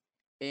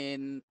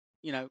in,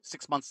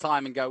 6 months'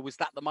 time and go, was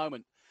that the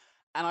moment?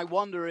 And I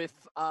wonder if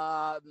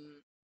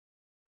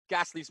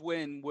Gasly's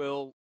win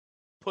will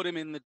put him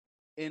in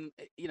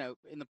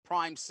the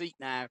prime seat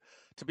now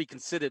to be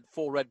considered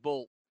for Red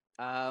Bull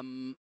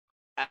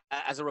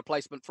as a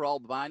replacement for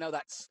Albon. I know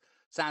that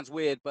sounds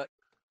weird, but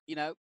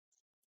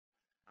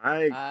I'm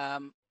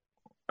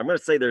going to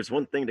say there's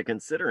one thing to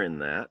consider in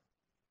that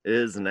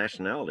is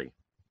nationality.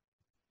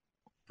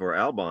 For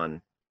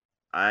Albon,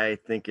 I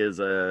think is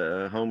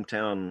a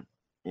hometown,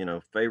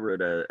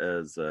 favorite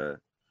as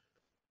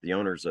the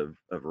owners of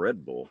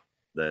Red Bull,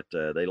 that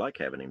they like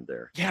having him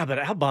there. Yeah, but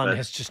Albon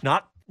has just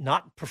not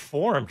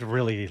performed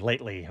really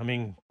lately. I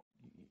mean,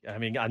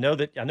 I know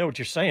what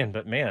you're saying,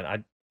 but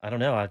man, I don't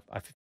know.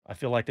 I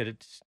feel like that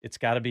it's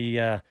got to be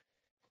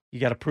you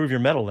got to prove your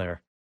mettle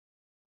there.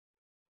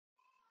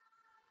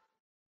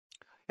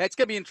 Yeah, it's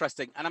going to be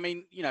interesting. And I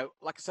mean,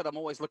 like I said, I'm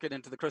always looking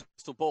into the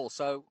crystal ball.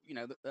 So,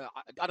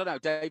 I don't know,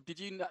 Dave, did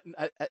you,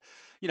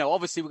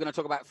 obviously we're going to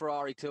talk about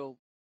Ferrari till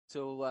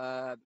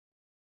the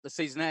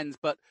season ends,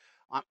 but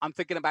I'm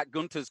thinking about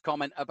Gunter's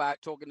comment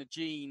about talking to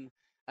Gene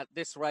at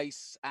this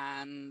race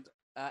and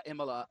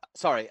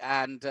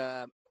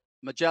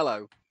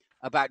Mugello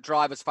about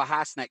drivers for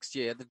Haas next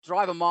year. The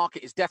driver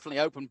market is definitely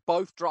open.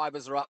 Both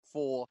drivers are up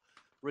for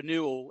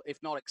renewal,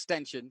 if not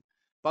extension.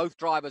 Both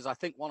drivers, I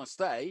think, want to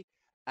stay.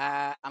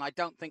 And I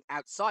don't think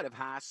outside of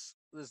Haas,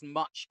 there's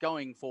much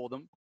going for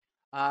them.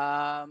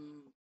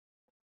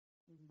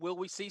 Will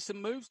we see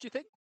some moves, do you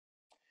think?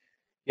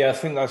 Yeah, I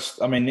think that's,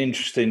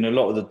 interesting. A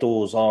lot of the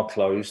doors are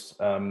closed.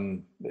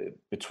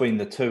 Between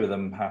the two of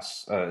them,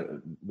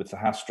 with the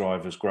Haas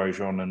drivers,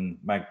 Grosjean and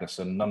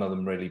Magnussen, none of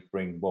them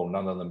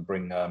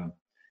bring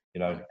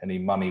any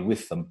money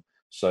with them.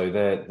 So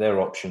their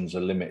options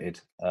are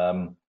limited.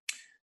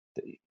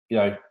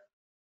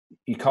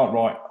 You can't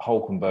write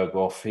Hulkenberg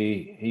off.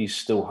 He's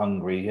still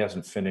hungry. He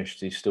hasn't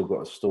finished. He's still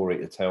got a story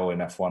to tell in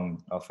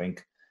F1, I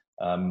think.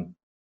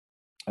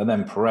 And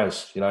then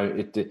Perez,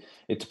 it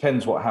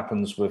depends what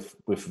happens with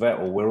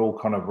Vettel. We're all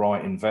kind of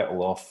writing Vettel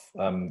off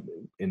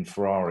in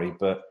Ferrari,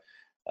 but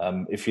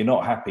if you're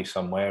not happy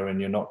somewhere and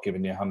you're not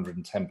giving you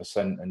 110%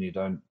 and you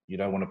don't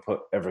want to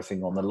put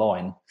everything on the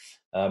line,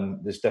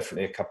 there's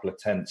definitely a couple of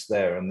tenths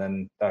there, and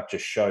then that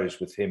just shows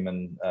with him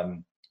and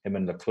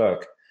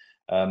Leclerc.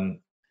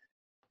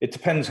 It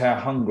depends how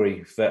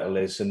hungry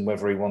Vettel is and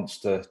whether he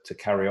wants to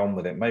carry on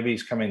with it. Maybe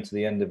he's coming to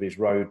the end of his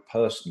road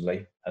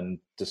personally and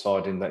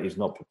deciding that he's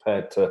not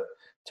prepared to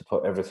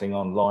put everything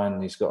online.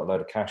 He's got a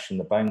load of cash in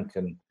the bank,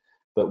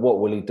 but what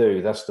will he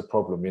do? That's the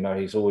problem.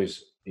 He's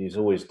always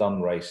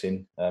done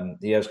racing.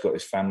 He has got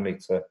his family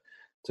to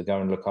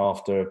go and look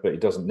after, but he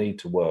doesn't need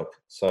to work.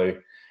 So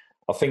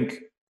I think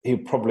he'll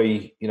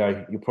probably,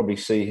 you'll probably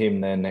see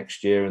him there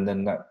next year, and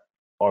then that,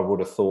 I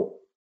would have thought,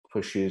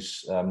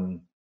 pushes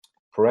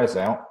Perez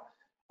out,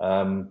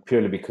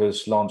 purely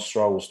because Lance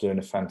Stroll's doing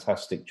a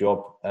fantastic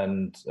job,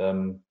 and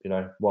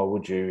why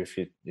would you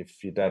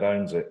if your dad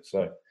owns it?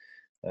 So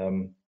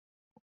I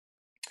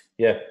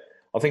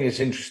think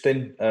it's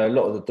interesting. A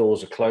lot of the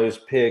doors are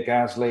closed. Pierre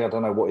Gasly, I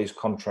don't know what his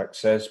contract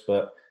says,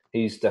 but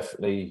he's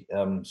definitely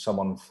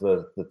someone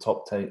for the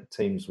top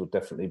teams would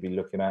definitely be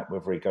looking at,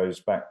 whether he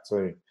goes back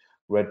to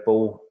Red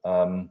Bull,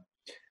 and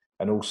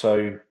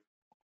also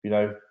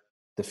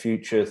the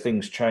future.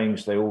 Things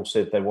changed. They all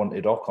said they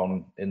wanted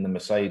Ocon in the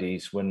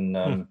Mercedes when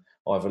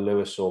either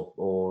Lewis or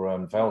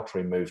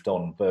Valtteri moved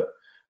on. But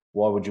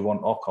why would you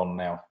want Ocon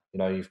now?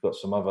 You've got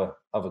some other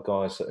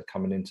guys that are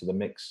coming into the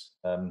mix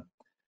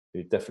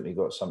who've definitely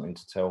got something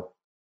to tell.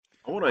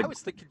 I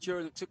was thinking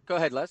go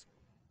ahead, Les.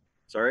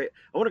 Sorry,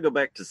 I want to go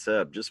back to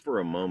Seb just for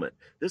a moment.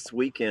 This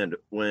weekend,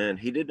 when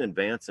he didn't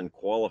advance in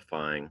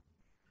qualifying,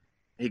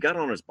 he got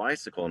on his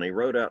bicycle and he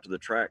rode out to the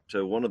track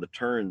to one of the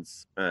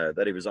turns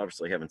that he was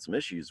obviously having some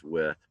issues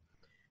with.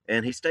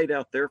 And he stayed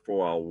out there for a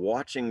while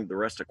watching the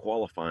rest of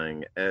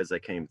qualifying as they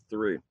came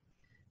through.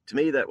 To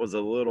me, that was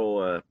a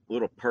little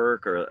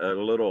perk or a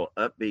little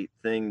upbeat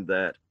thing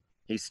that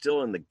he's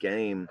still in the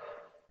game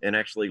and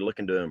actually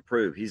looking to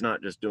improve. He's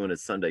not just doing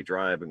his Sunday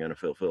drive and going to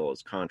fulfill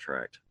his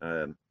contract.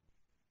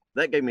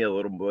 That gave me a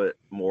little bit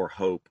more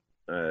hope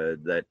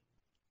that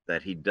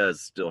he does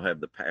still have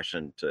the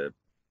passion to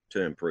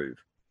improve.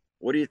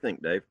 What do you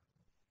think, Dave?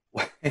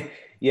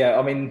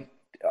 Yeah,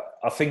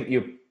 I think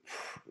you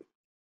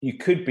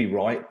could be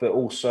right, but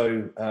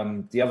also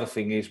the other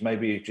thing is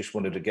maybe he just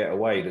wanted to get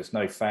away. There's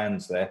no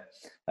fans there,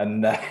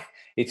 and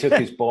he took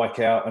his bike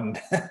out and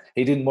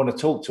he didn't want to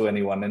talk to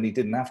anyone, and he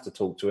didn't have to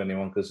talk to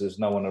anyone because there's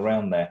no one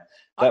around there.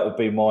 That would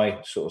be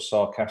my sort of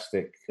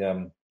sarcastic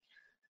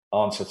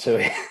answer to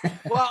it.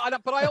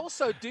 But I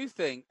also do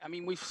think,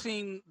 we've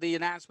seen the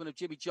announcement of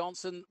Jimmy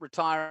Johnson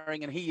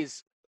retiring, and he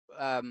is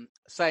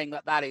saying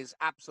that is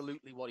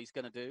absolutely what he's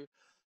going to do.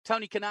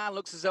 Tony Kanaan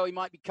looks as though he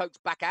might be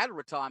coaxed back out of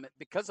retirement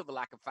because of the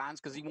lack of fans,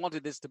 because he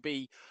wanted this to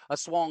be a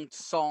swan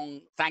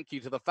song thank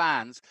you to the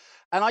fans.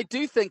 And I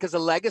do think as a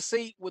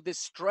legacy with this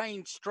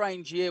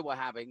strange year we're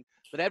having,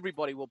 that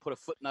everybody will put a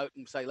footnote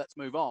and say, let's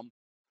move on,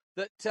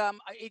 that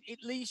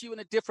it leaves you in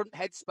a different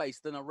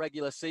headspace than a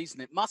regular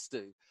season. It must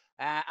do.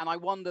 And I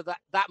wonder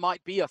that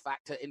might be a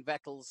factor in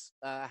Vettel's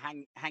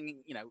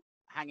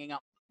hanging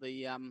up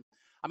the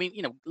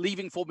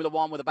leaving Formula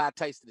One with a bad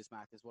taste in his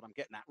mouth is what I'm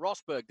getting at.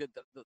 Rosberg did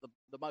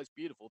the most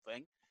beautiful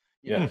thing.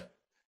 You know,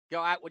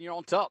 go out when you're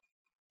on top.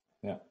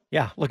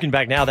 Yeah, looking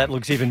back now, that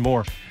looks even more.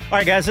 All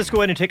right, guys, let's go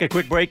ahead and take a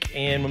quick break.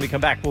 And when we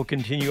come back, we'll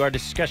continue our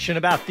discussion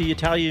about the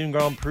Italian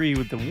Grand Prix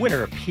with the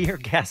winner, Pierre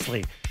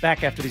Gasly.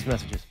 Back after these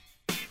messages.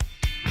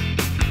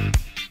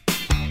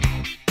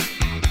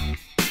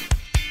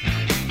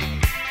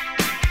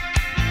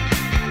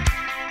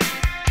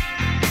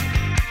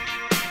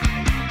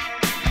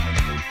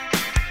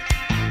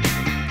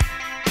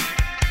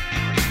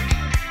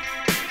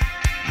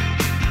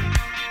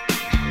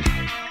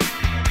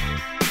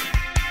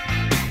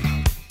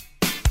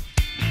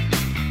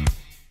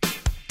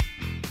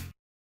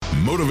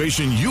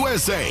 Motivation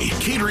USA,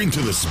 catering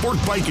to the sport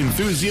bike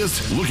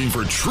enthusiast looking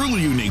for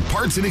truly unique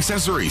parts and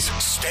accessories.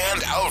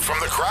 Stand out from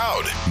the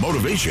crowd.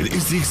 Motivation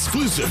is the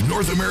exclusive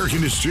North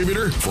American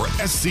distributor for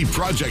SC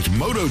Project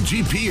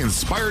MotoGP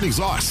inspired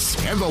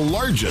exhausts and the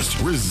largest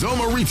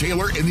Rizoma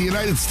retailer in the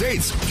United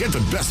States. Get the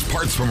best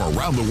parts from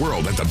around the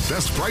world at the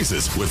best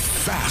prices with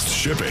fast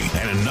shipping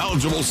and a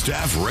knowledgeable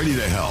staff ready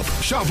to help.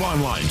 Shop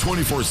online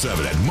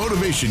 24/7 at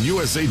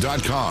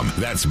motivationusa.com.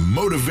 That's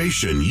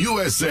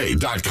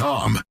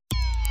motivationusa.com.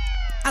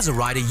 As a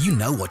rider, you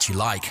know what you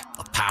like.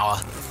 The power,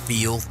 the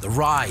feel, the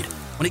ride.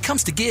 When it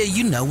comes to gear,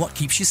 you know what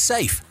keeps you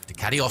safe.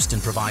 Ducati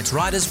Austin provides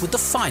riders with the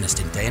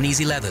finest in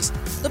Dainese leathers,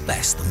 the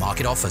best the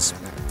market offers.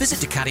 Visit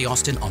Ducati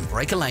Austin on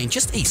Breaker Lane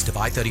just east of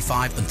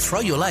I-35 and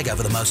throw your leg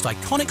over the most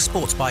iconic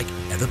sports bike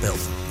ever built.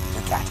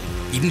 Ducati.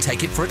 Even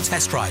take it for a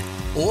test ride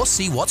or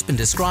see what's been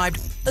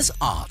described as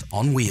art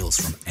on wheels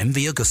from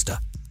MV Agusta.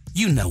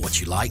 You know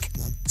what you like.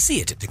 See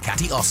it at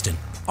Ducati Austin.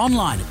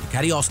 Online at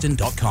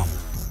DucatiAustin.com.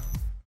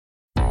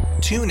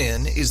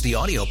 TuneIn is the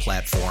audio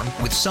platform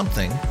with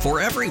something for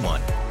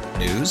everyone.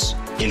 News.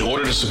 In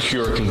order to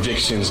secure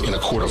convictions in a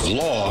court of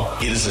law,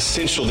 it is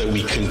essential that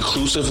we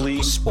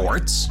conclusively.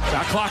 Sports.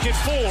 Shot clock at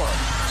 4.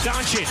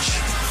 Doncic.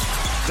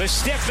 The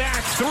step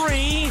back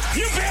 3.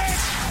 You bet.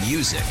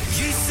 Music.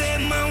 You set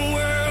my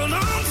world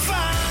on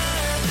fire.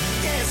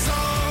 Yes,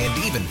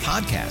 and even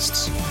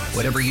podcasts.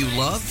 Whatever you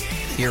love,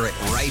 hear it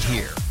right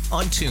here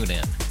on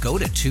TuneIn. Go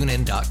to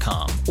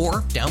TuneIn.com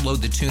or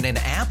download the TuneIn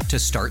app to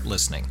start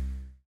listening.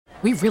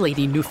 We really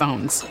need new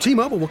phones.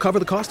 T-Mobile will cover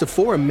the cost of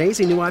 4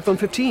 amazing new iPhone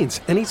 15s,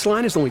 and each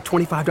line is only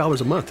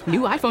 $25 a month.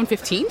 New iPhone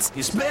 15s?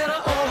 It's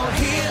better over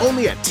here.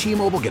 Only at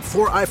T-Mobile, get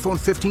 4 iPhone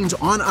 15s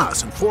on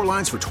us and 4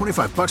 lines for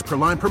 $25 per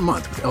line per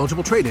month with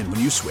eligible trade-in when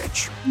you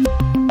switch.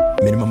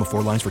 Minimum of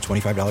 4 lines for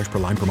 $25 per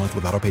line per month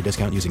with autopay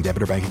discount using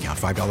debit or bank account.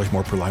 $5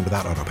 more per line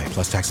without autopay,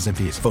 plus taxes and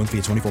fees. Phone fee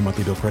at 24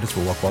 monthly bill credits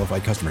for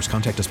well-qualified customers.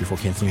 Contact us before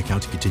canceling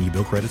account to continue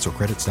bill credits or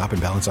credit stop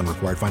and balance on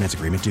required finance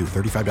agreement due.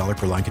 $35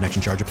 per line connection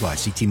charge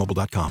applies. See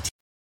T-Mobile.com.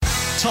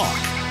 Talk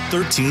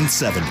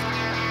 1370.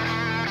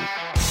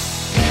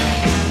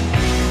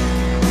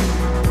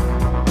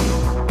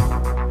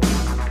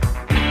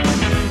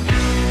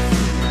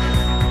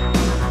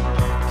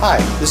 Hi,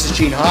 this is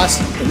Gene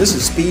Haas, and this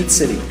is Speed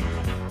City.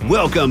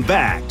 Welcome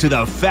back to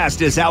the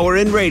fastest hour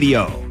in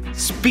radio,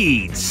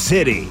 Speed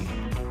City.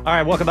 All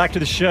right, welcome back to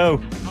the show.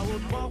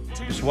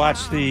 Just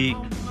watched the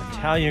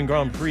Italian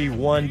Grand Prix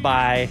won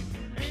by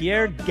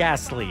Pierre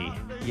Gasly.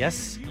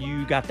 Yes,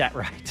 you got that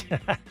right.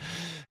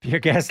 Pierre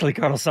Gasly,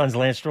 Carlos Sainz,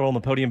 Lance Stroll on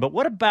the podium. But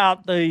what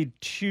about the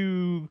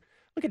two?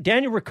 Look at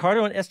Daniel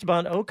Ricciardo and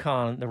Esteban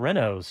Ocon, the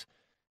Renaults,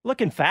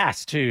 looking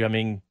fast too. I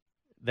mean,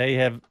 they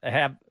have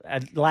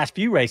the last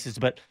few races,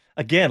 but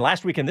again,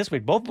 last week and this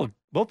week, both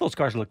those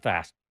cars look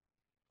fast.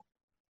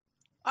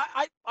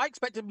 I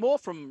expected more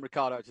from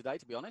Ricciardo today,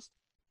 to be honest.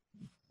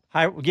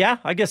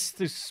 I guess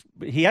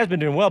he has been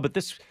doing well, but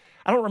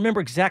I don't remember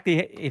exactly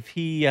if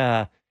he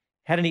had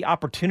any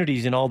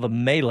opportunities in all the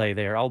melee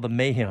there, all the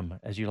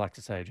mayhem, as you like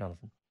to say,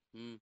 Jonathan.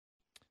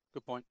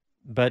 Good point.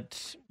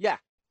 But yeah,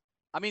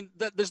 I mean,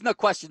 there's no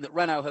question that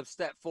Renault have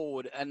stepped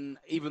forward, and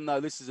even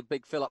though this is a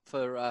big fill-up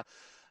for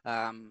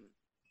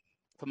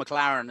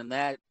McLaren and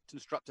their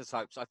constructors'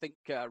 hopes, I think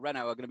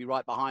Renault are going to be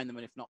right behind them,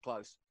 and if not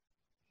close.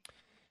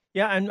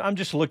 Yeah, and I'm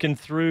just looking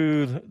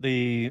through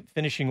the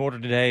finishing order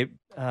today.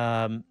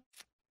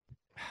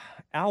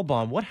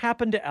 Albon, what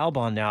happened to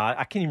Albon now?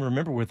 I can't even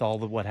remember with all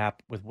what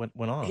happened with what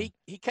went on.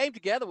 He came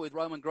together with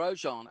Roman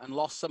Grosjean and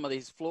lost some of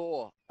his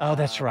floor. Oh,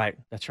 that's right.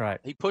 That's right.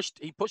 He pushed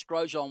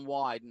Grosjean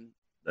wide, and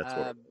that's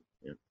what.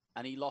 Yeah.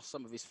 And he lost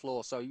some of his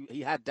floor, so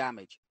he had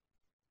damage.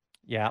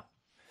 Yeah.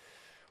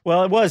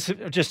 Well, it was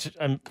just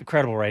an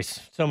incredible race.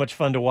 So much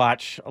fun to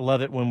watch. I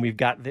love it when we've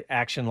got the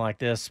action like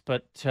this.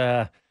 But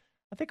I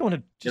think I want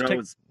to just go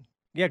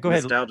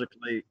ahead.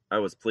 Nostalgically, I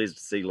was pleased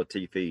to see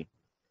Latifi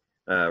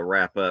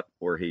wrap up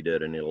where he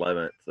did in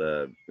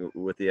 11th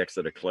with the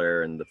exit of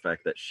Claire and the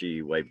fact that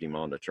she waved him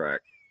on the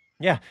track.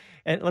 Yeah,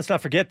 and let's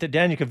not forget that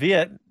Daniel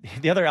Kvyat,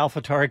 the other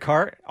AlphaTauri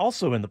car,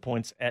 also in the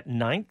points at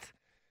 9th.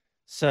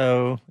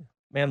 So,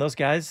 man, those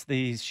guys,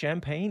 the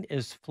champagne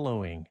is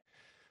flowing.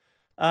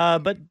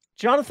 But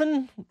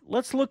Jonathan,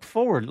 let's look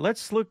forward.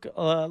 Let's look.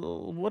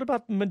 What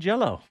about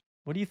Mugello?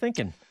 What are you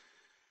thinking?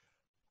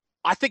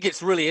 I think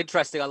it's really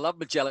interesting. I love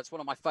Mugello. It's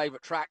one of my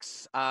favorite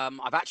tracks.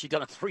 I've actually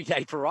done a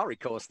 3-day Ferrari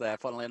course there,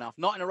 funnily enough.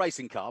 Not in a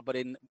racing car, but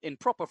in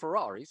proper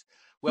Ferraris,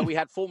 where we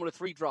had Formula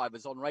 3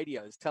 drivers on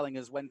radios telling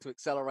us when to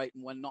accelerate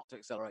and when not to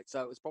accelerate.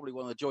 So it was probably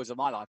one of the joys of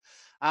my life.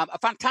 A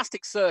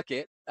fantastic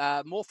circuit,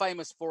 more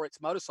famous for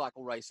its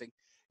motorcycle racing.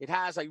 It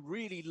has a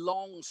really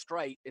long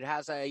straight. It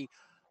has a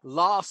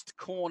last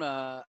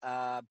corner,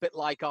 bit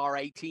like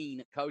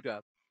R18 at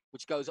Coda,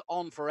 which goes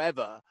on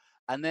forever.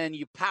 And then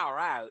you power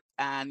out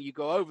and you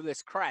go over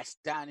this crest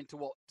down into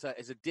what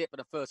is a dip at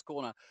a first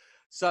corner.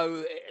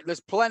 So there's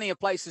plenty of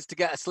places to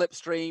get a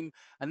slipstream.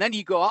 And then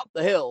you go up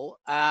the hill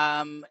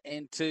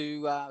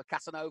into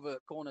Casanova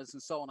corners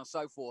and so on and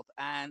so forth.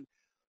 And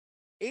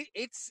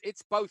it's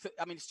both.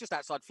 I mean, it's just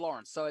outside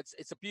Florence. So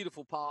it's a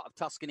beautiful part of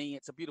Tuscany.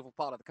 It's a beautiful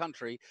part of the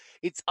country.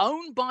 It's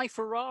owned by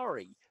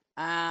Ferrari,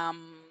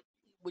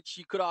 which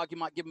you could argue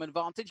might give them an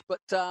advantage.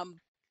 But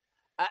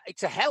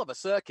it's a hell of a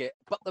circuit,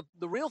 but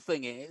the real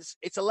thing is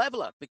it's a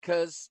leveler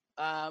because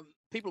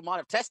people might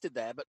have tested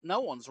there, but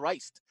no one's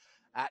raced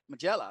at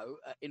Mugello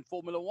in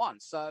Formula One.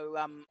 So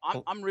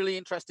I'm really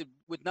interested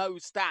with no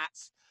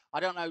stats. I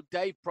don't know.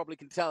 Dave probably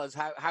can tell us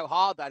how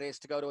hard that is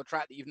to go to a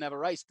track that you've never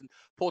raced, and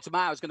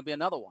Portimao is going to be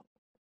another one.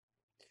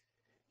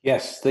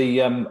 Yes, I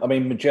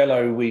mean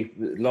Mugello.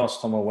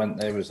 Last time I went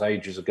there was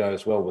ages ago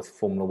as well with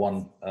Formula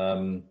One.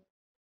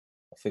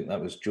 I think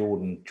that was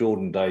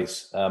Jordan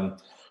days,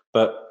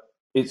 but.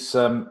 It's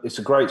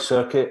a great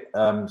circuit.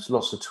 There's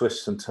lots of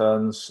twists and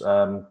turns,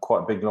 quite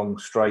a big long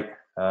straight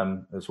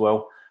as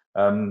well.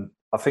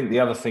 I think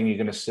the other thing you're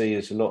going to see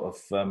is a lot of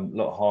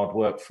hard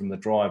work from the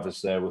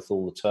drivers there with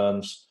all the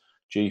turns,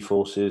 G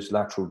forces,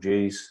 lateral Gs.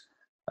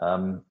 It's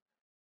going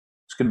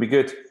to be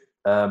good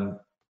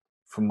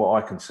from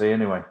what I can see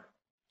anyway.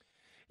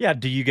 Yeah.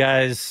 Do you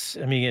guys?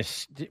 I mean,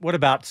 what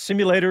about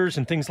simulators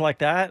and things like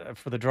that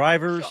for the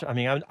drivers? Sure. I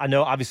mean, I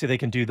know obviously they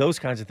can do those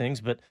kinds of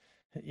things, but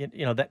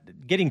you know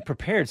that getting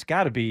prepared's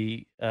got to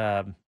be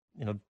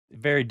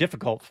very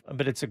difficult.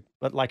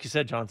 But like you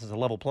said, Jonathan, it's a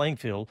level playing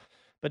field.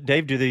 But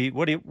Dave,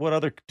 what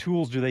other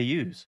tools do they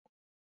use?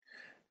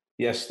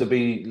 Yes, there'll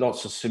be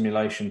lots of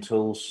simulation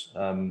tools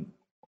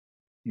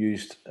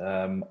used.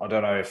 I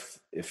don't know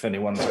if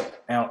anyone's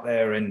out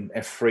there in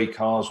F3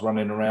 cars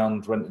running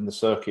around, renting the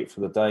circuit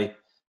for the day,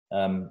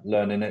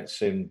 learning it,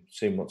 seeing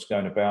what's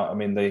going about. I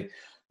mean, they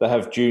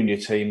have junior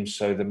teams,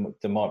 so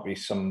there might be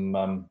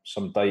some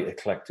data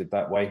collected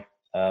that way.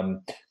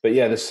 But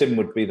yeah, the sim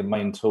would be the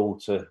main tool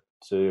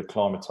to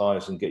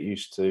acclimatise and get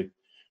used to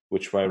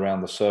which way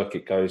around the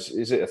circuit goes.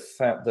 Is it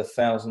the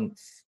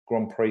 1000th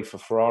Grand Prix for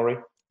Ferrari?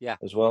 Yeah,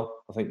 as well.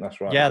 I think that's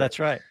right. Yeah, that's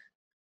right.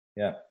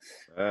 Yeah.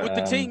 Would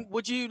the team?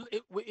 Would you,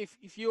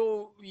 if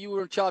you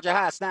were in charge of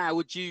Haas now,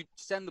 would you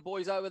send the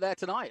boys over there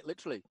tonight?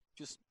 Literally,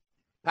 just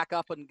pack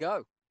up and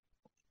go.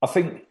 I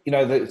think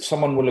that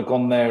someone will have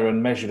gone there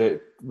and measured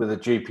it with a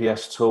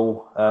GPS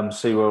tool,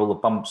 see where all the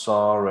bumps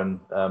are,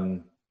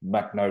 and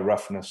map no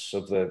roughness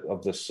of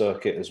the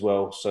circuit as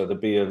well. So there'll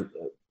be a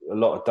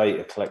lot of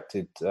data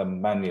collected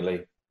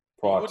manually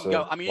prior to.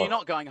 You're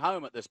not going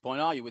home at this point,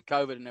 are you? With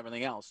COVID and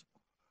everything else.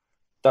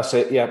 That's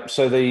it. Yeah.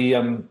 So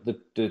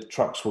the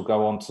trucks will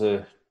go on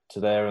to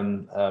there,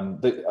 and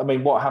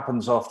what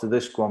happens after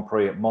this Grand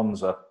Prix at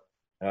Monza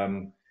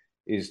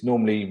is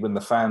normally when the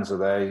fans are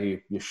there,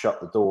 you shut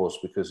the doors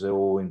because they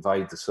all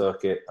invade the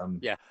circuit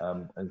and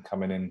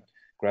come in and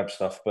grab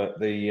stuff.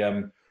 But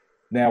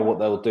now what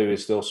they'll do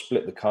is they'll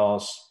split the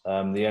cars.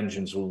 The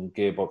engines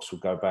gearbox will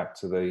go back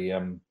to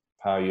the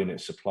power unit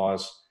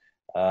suppliers,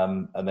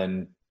 and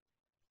then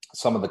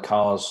some of the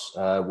cars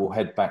will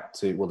head back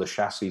to the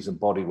chassis and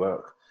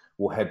bodywork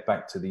will head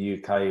back to the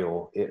UK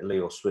or Italy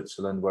or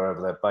Switzerland,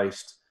 wherever they're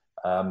based,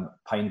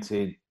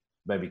 painted,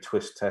 maybe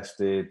twist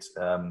tested,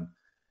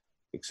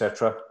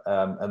 etc.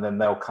 And then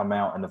they'll come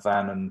out in a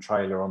van and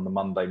trailer on the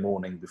Monday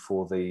morning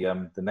before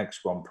the next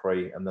Grand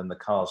Prix, and then the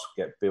cars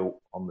get built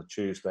on the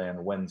Tuesday and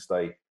the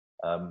Wednesday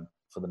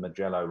for the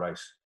Mugello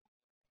race.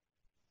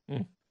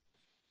 Mm.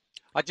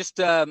 I just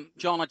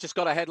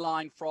got a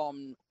headline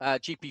from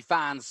GP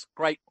Fans,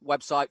 great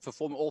website for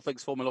all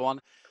things Formula One,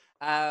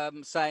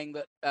 saying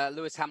that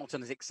Lewis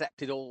Hamilton has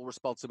accepted all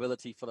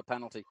responsibility for the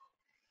penalty,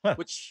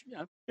 which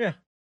yeah.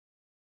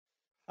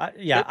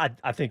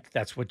 I think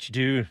that's what you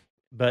do.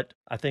 But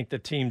I think the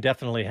team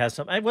definitely has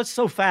some. It was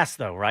so fast,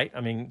 though, right?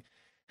 I mean,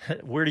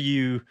 who do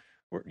you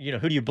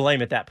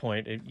blame at that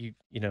point?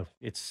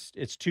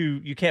 It's too.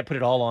 You can't put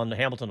it all on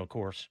Hamilton, of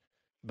course.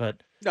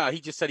 But no,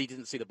 he just said he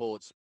didn't see the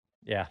boards.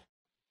 Yeah,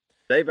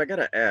 Dave, I got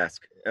to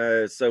ask.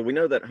 So we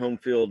know that home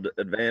field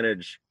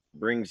advantage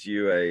brings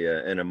you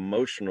an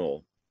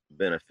emotional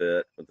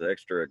benefit with the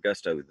extra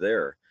gusto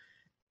there.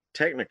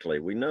 technically,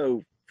 we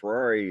know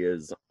Ferrari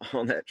is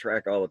on that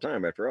track all the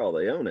time. After all,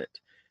 they own it.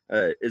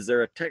 Is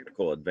there a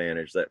technical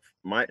advantage that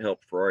might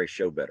help Ferrari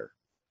show better?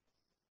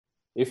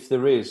 If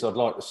there is, I'd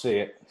like to see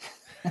it.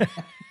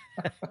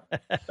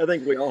 I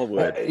think we all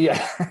would.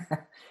 Yeah.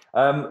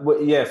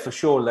 Well, yeah, for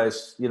sure,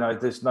 Les.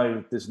 There's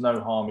no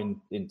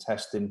harm in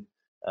testing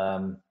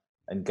and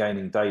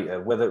gaining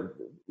data. Whether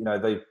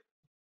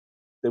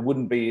they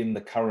wouldn't be in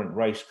the current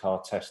race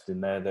car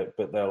testing there,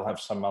 but they'll have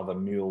some other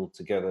mule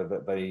together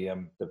that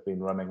they've been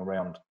running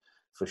around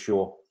for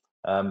sure.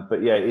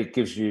 But yeah, it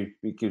gives you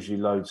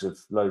loads of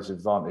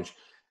advantage.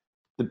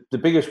 The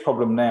biggest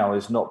problem now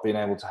is not being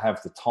able to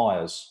have the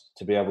tyres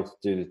to be able to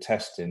do the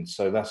testing.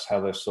 So that's how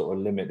they're sort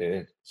of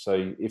limited.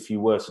 So if you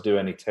were to do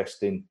any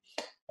testing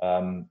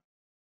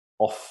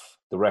off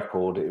the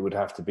record, it would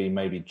have to be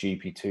maybe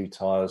GP2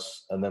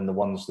 tyres, and then the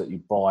ones that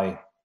you buy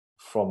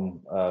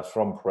from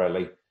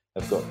Pirelli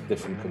have got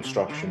different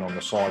construction on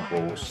the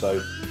sidewalls.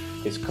 So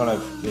it's kind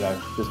of,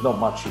 there's not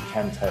much you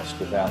can test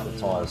without the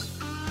tyres.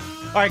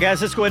 All right,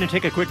 guys, let's go ahead and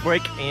take a quick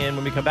break. And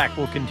when we come back,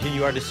 we'll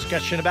continue our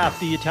discussion about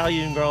the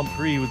Italian Grand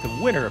Prix with the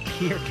winner,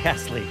 Pierre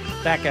Gasly.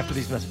 Back after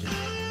these messages.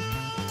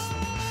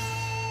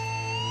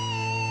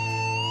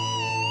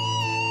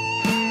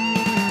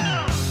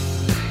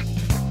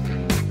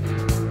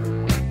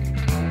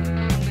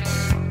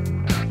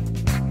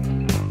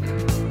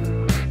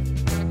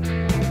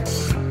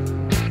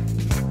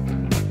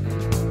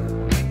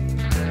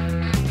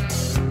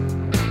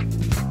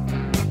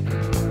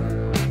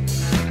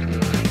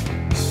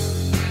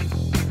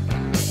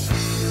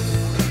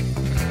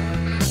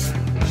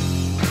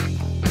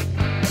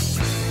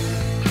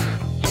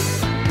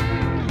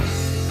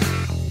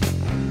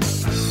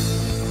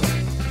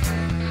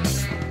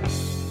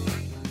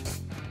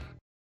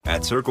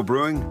 At Circle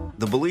Brewing,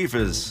 the belief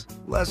is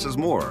less is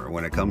more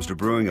when it comes to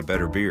brewing a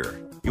better beer.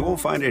 You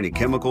won't find any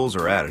chemicals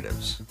or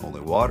additives,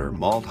 only water,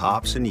 malt,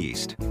 hops, and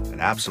yeast, and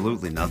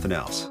absolutely nothing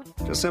else.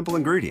 Just simple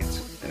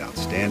ingredients and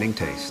outstanding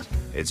taste.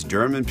 It's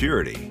German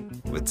purity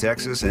with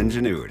Texas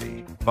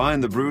ingenuity.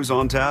 Find the brews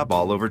on tap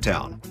all over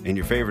town, in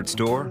your favorite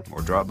store,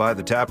 or drop by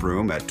the tap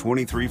room at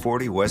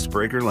 2340 West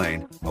Breaker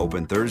Lane,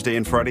 open Thursday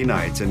and Friday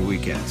nights and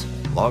weekends.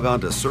 Log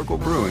on to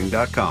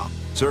circlebrewing.com.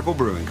 Circle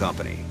Brewing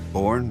Company.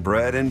 Born,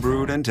 bred, and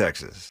brewed in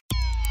Texas.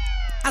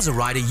 As a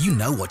rider, you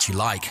know what you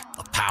like.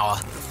 The power,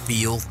 the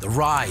feel, the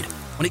ride.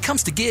 When it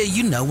comes to gear,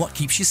 you know what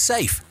keeps you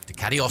safe.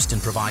 Ducati Austin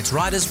provides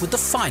riders with the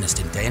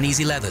finest in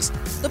Dainese leathers,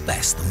 the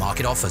best the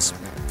market offers.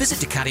 Visit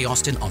Ducati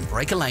Austin on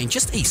Breaker Lane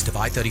just east of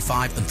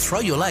I-35 and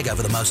throw your leg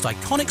over the most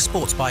iconic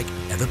sports bike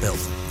ever built.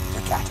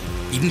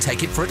 Ducati. Even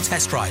take it for a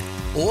test ride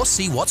or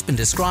see what's been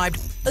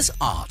described as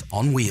art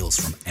on wheels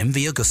from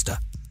MV Agusta.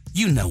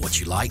 You know what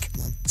you like.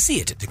 See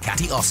it at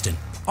Ducati Austin.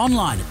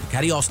 Online at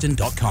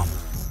DucatiAustin.com.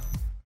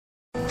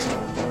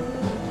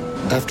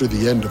 After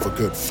the end of a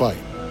good fight,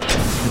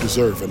 you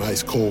deserve an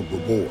ice-cold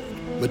reward.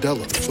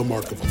 Modelo, the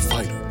mark of a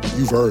fighter.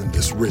 You've earned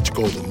this rich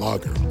golden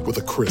lager with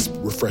a crisp,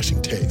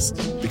 refreshing taste.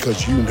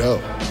 Because you know,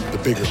 the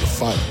bigger the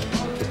fight,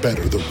 the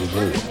better the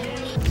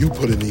reward. You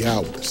put in the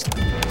hours,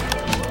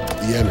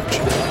 the energy,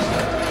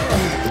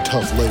 the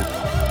tough labor.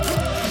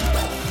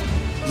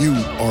 You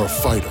are a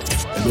fighter,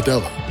 and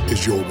Modelo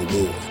is your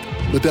reward.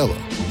 Modelo,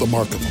 the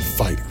mark of a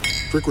fighter.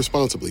 Drink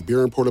responsibly.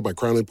 Beer imported by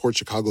Crown Imports,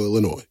 Chicago,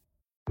 Illinois.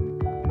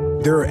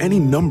 There are any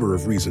number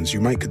of reasons you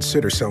might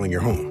consider selling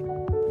your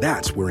home.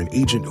 That's where an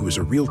agent who is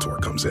a realtor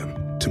comes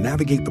in to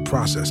navigate the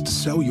process to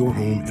sell your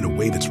home in a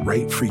way that's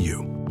right for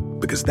you.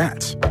 Because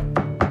that's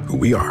who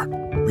we are.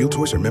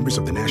 Realtors are members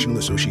of the National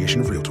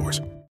Association of Realtors.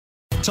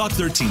 Talk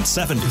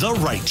 1370, the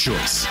right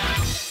choice.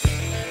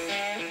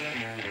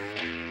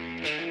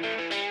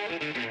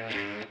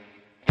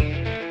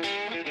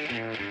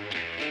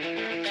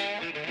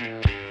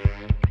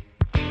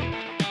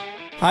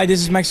 Hi,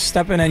 this is Max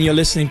Verstappen, and you're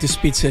listening to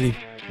Speed City.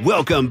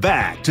 Welcome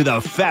back to the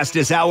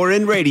fastest hour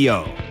in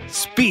radio,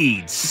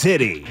 Speed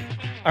City.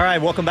 All right,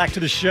 welcome back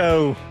to the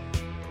show.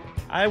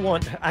 We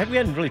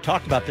hadn't really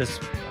talked about this.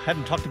 I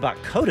hadn't talked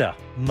about COTA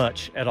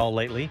much at all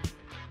lately,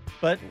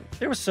 but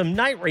there was some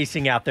night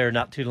racing out there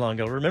not too long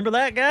ago. Remember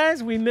that,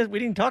 guys? We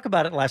didn't talk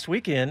about it last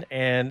weekend,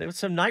 and there was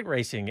some night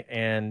racing,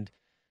 and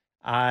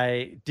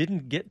I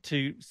didn't get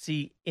to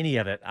see any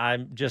of it.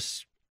 I'm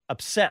just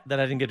upset that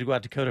I didn't get to go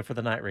out to COTA for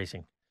the night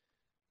racing.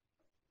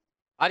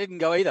 I didn't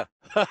go either.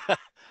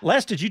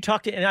 Les, did you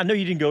talk to, and I know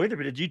you didn't go either,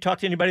 but did you talk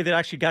to anybody that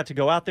actually got to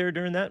go out there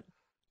during that?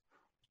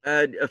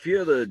 A few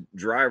of the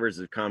drivers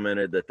have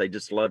commented that they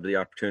just loved the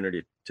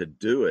opportunity to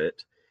do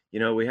it.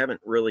 We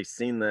haven't really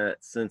seen that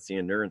since the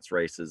endurance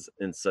races.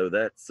 And so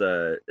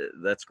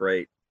that's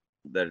great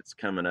that it's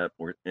coming up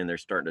and they're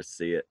starting to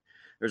see it.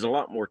 There's a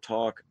lot more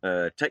talk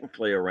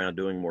technically around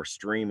doing more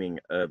streaming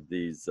of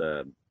these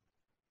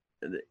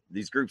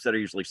groups that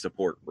usually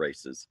support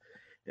races.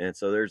 And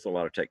so there's a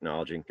lot of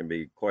technology and can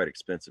be quite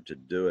expensive to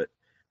do it.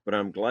 But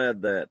I'm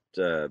glad that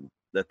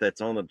that's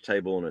on the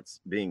table and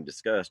it's being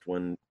discussed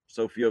when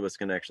so few of us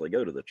can actually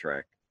go to the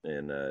track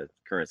in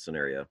current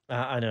scenario.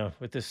 I know,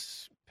 with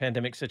this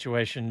pandemic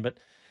situation. But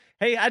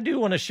Hey, I do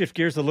want to shift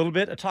gears a little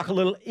bit and talk a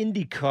little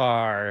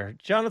IndyCar.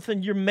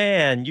 Jonathan, your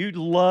man, you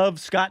love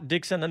Scott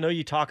Dixon. I know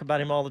you talk about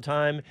him all the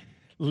time,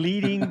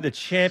 leading the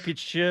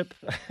championship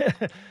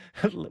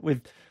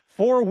with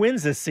 4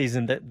 wins this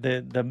season.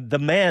 The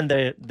man,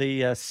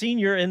 the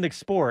senior in the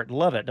sport.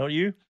 Love it, don't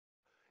you?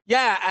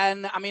 Yeah,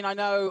 and I mean, I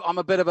know I'm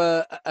a bit of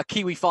a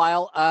Kiwi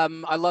file.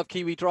 I love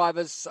Kiwi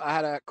drivers. I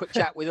had a quick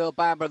chat with Earl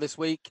Bamber this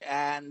week,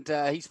 and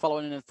he's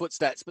following in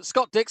footsteps. But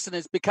Scott Dixon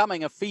is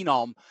becoming a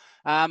phenom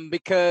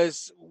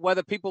because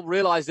whether people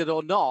realize it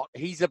or not,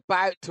 he's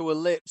about to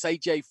eclipse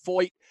AJ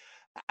Foyt,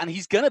 and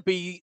he's going to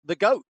be the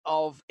GOAT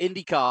of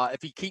IndyCar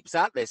if he keeps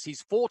at this.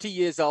 He's 40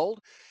 years old.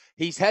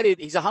 He's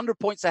 100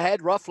 points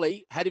ahead,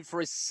 roughly, headed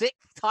for his 6th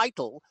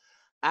title.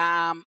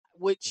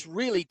 Which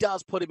really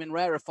does put him in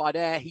rarefied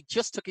air. He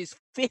just took his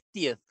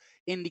 50th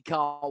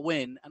IndyCar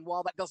win. And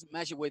while that doesn't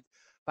measure with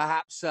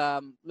perhaps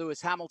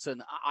Lewis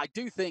Hamilton, I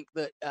do think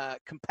that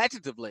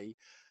competitively,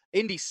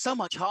 Indy's so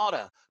much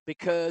harder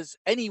because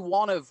any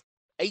one of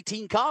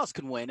 18 cars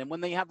can win. And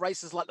when they have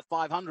races like the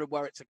 500,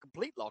 where it's a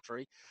complete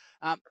lottery,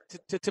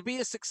 to be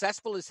as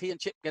successful as he and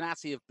Chip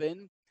Ganassi have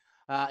been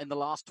in the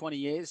last 20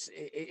 years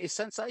is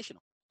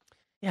sensational.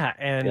 Yeah.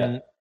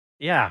 And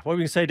what were you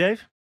going to say,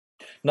 Dave?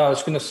 No, I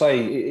was going to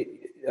say,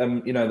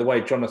 the way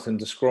Jonathan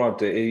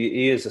described it,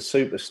 he is a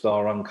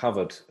superstar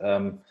uncovered.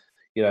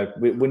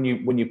 When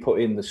you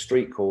put in the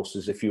street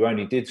courses, if you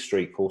only did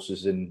street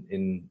courses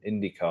in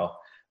IndyCar,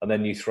 and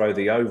then you throw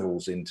the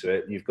ovals into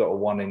it, you've got a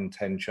 1 in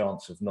 10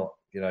 chance of not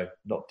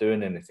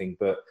doing anything.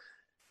 But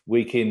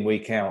week in,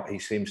 week out, he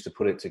seems to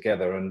put it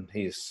together, and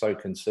he's so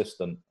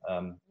consistent.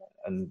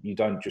 And you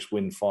don't just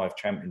win 5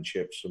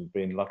 championships from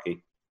being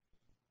lucky.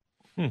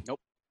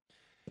 Nope.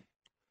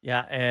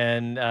 Yeah,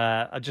 and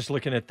I was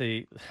looking at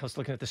the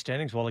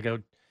standings a while ago.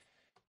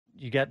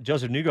 You got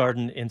Joseph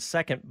Newgarden in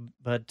 2nd,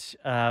 but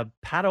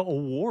Pato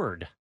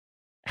O'Ward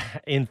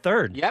in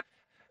 3rd. Yep.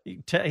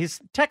 He's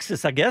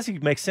Texas, I guess. He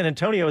makes San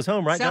Antonio his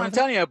home, right? San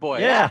Antonio boy.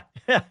 Yeah.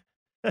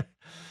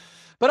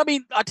 But I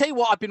mean, I tell you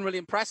what, I've been really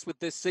impressed with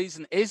this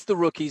season is the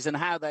rookies and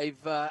how they've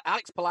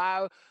Alex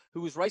Palau,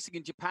 who was racing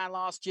in Japan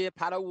last year,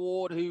 Pato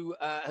O'Ward, who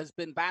has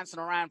been bouncing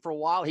around for a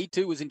while. He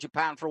too was in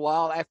Japan for a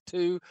while,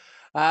 F2.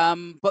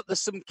 But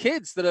there's some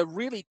kids that are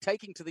really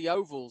taking to the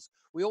ovals.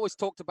 We always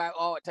talked about,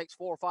 it takes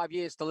 4 or 5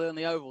 years to learn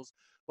the ovals.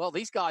 Well,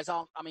 these guys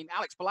aren't. I mean,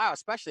 Alex Palau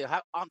especially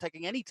aren't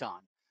taking any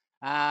time.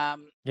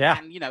 And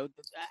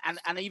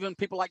and even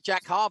people like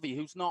Jack Harvey,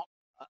 who's not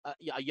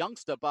a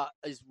youngster but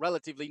is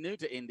relatively new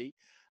to Indy,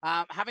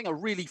 having a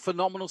really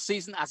phenomenal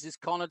season, as is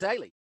Connor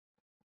Daly.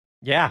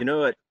 Yeah. You know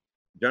what,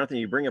 Jonathan,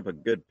 you bring up a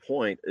good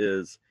point.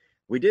 Is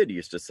we did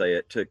used to say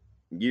it took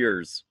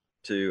years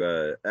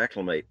to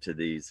acclimate to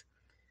these.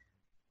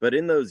 But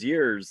in those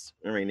years,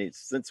 I mean,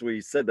 since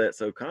we said that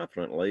so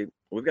confidently,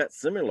 we've got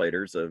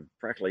simulators of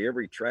practically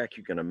every track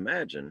you can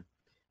imagine.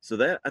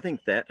 So I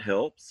think that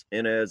helps.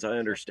 And as I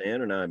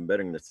understand, and I'm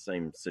betting the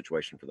same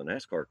situation for the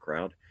NASCAR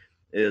crowd,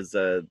 is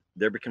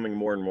they're becoming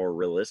more and more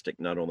realistic,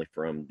 not only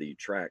from the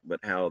track, but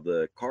how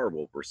the car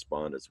will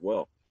respond as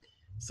well.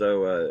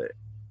 So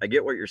I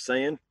get what you're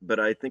saying, but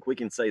I think we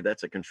can say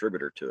that's a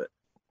contributor to it.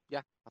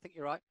 Yeah, I think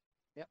you're right.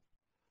 Yeah.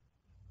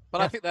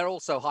 But I think they're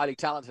also highly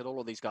talented,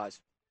 all of these guys.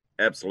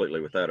 Absolutely,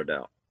 without a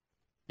doubt.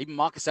 Even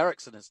Marcus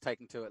Ericsson has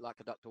taken to it like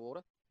a duck to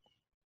water.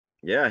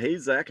 Yeah,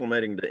 he's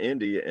acclimating to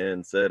Indy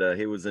and said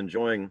he was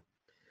enjoying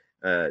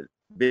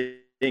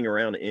being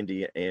around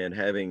Indy and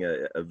having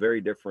a very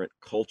different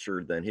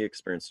culture than he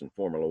experienced in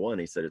Formula One.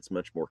 He said it's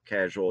much more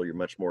casual. You're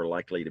much more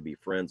likely to be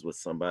friends with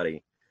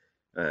somebody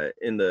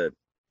in the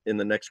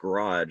next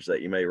garage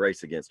that you may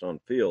race against on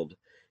field.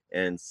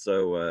 And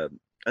so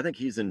I think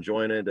he's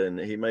enjoying it, and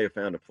he may have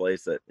found a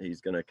place that he's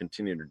going to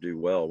continue to do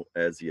well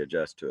as he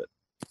adjusts to it.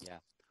 Yeah.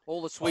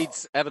 All the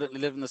Swedes evidently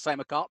live in the same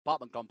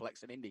apartment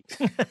complex in Indy.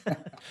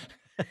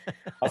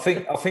 I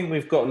think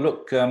we've got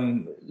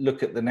to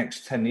look at the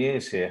next 10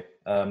 years here.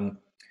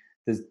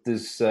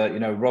 There's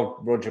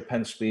Roger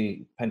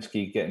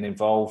Penske getting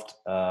involved,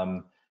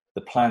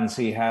 the plans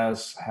he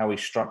has, how he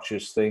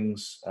structures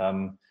things.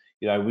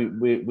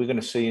 We're going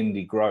to see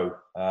Indy grow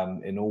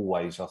in all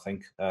ways, I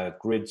think.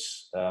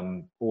 Grids,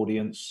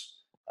 audience,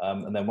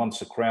 and then once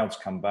the crowds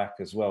come back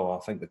as well,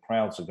 I think the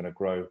crowds are going to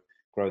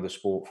grow the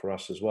sport for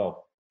us as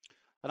well.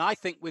 And I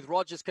think with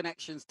Roger's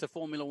connections to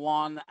Formula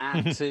One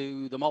and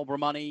to the Marlboro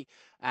money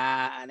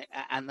and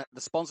the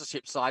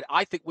sponsorship side,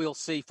 I think we'll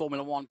see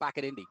Formula One back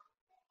at Indy.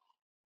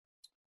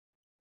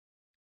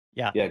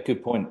 Yeah,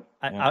 good point.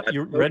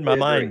 You read my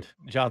mind,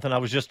 Jonathan. I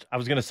was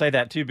going to say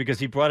that too, because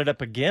he brought it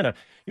up again. You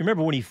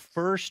remember when he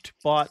first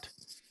bought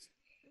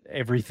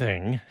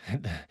everything,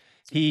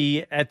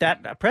 at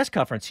that press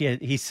conference,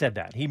 he said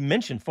that. He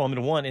mentioned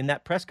Formula One in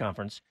that press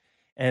conference.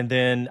 And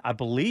then I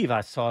believe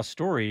I saw a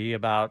story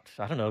about,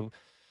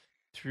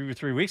 2 or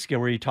 3 weeks ago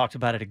where he talked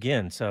about it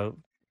again. So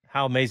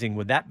how amazing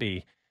would that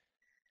be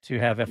to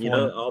have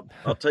F1?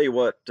 I'll tell you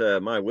what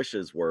my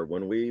wishes were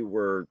when we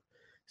were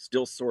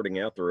still sorting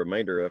out the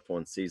remainder of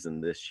F1 season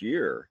this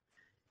year.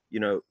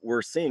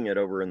 We're seeing it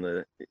over in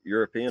the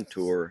European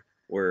tour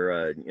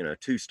where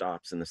 2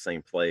 stops in the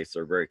same place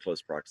or very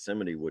close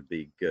proximity would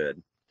be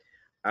good.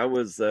 I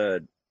was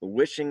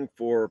wishing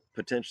for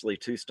potentially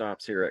 2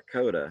 stops here at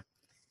COTA,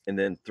 and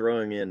then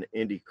throwing in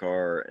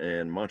IndyCar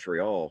and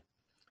Montreal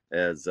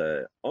as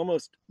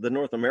almost the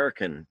North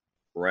American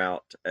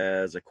route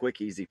as a quick,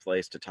 easy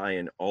place to tie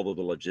in all of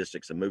the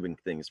logistics of moving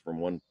things from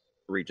one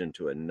region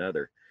to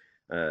another.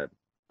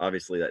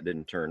 Obviously, that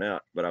didn't turn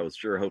out, but I was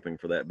sure hoping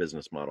for that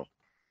business model.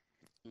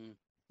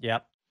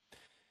 Yep.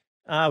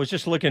 I was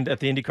just looking at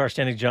the IndyCar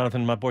standings,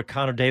 Jonathan. My boy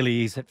Connor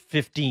Daly is at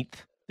 15th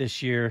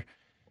this year.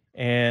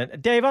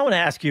 And Dave, I want to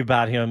ask you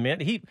about him,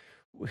 man.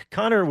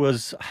 Connor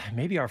was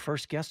maybe our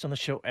first guest on the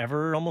show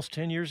ever, almost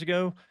 10 years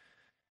ago.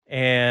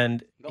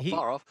 And not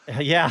far off.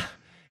 Yeah.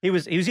 He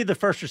was either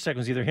first or second.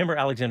 It was either him or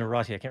Alexander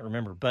Rossi. I can't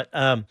remember.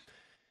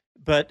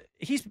 But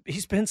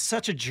he's been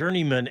such a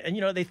journeyman.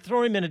 And, they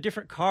throw him in a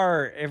different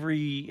car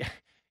every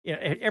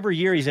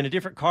year. He's in a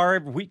different car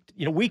every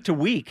week to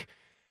week.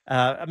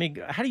 How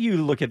do you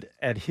look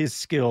at his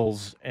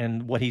skills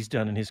and what he's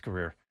done in his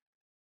career?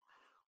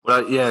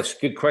 Well, yeah, it's a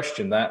good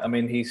question, that.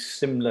 He's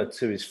similar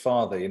to his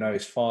father.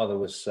 His father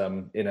was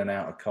in and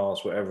out of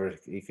cars, whatever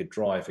he could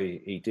drive,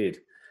 he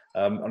did.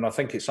 And I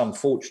think it's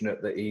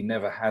unfortunate that he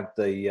never had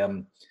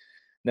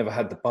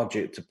the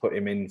budget to put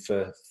him in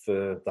for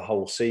the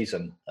whole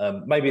season.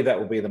 Maybe that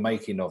will be the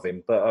making of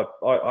him, but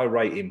I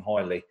rate him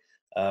highly.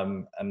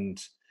 And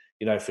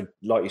for,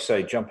 like you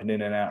say, jumping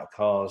in and out of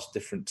cars,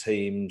 different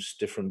teams,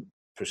 different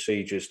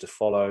procedures to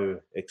follow,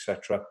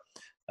 etc.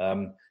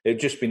 It'd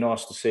just be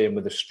nice to see him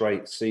with a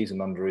straight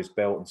season under his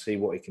belt and see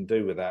what he can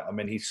do with that.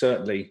 He's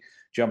certainly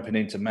jumping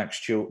into Max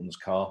Chilton's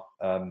car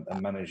and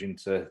managing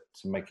to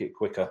make it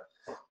quicker.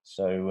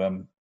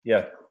 So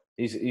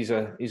he's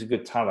a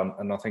good talent,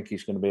 and I think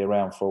he's going to be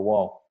around for a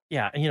while.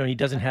 Yeah, and he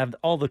doesn't have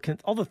all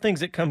the things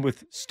that come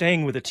with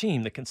staying with a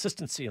team, the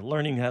consistency and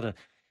learning how to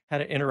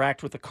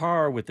interact with the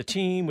car, with the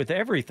team, with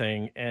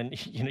everything, and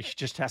he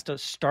just has to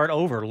start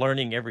over,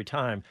 learning every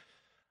time.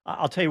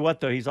 I'll tell you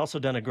what, though, he's also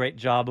done a great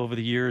job over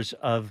the years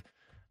of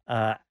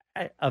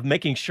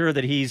making sure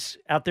that he's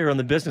out there on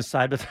the business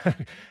side. But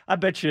I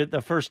bet you the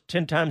first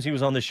 10 times he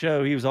was on the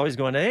show, he was always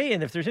going, hey,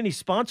 and if there's any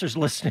sponsors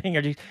listening,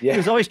 he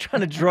was always trying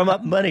to drum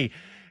up money.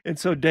 And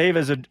so, Dave,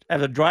 as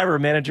a driver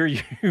manager,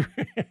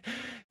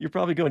 you're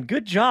probably going,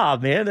 good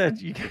job, man.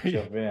 Good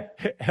job, yeah.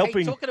 Hey,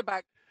 Helping. talking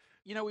about,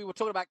 we were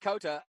talking about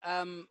COTA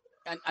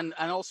and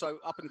also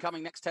up and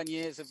coming next 10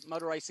 years of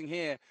motor racing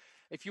here.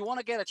 If you want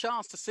to get a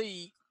chance to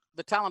see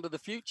the talent of the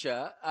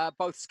future,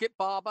 both Skip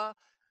Barber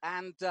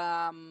and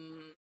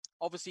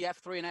obviously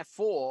F3 and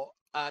F4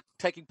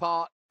 taking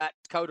part at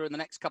COTA in the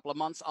next couple of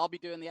months. I'll be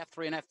doing the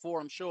F3 and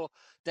F4. I'm sure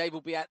Dave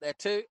will be out there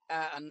too,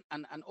 and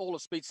all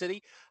of Speed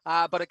City.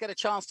 But I get a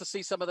chance to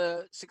see some of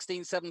the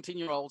 16,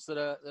 17-year-olds that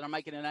are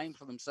making a name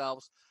for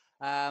themselves.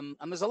 And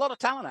there's a lot of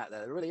talent out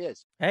there. There really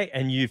is. Hey,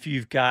 and if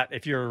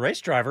you're a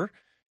race driver,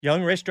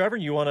 young race driver,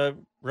 and you want to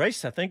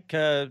race, I think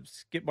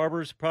Skip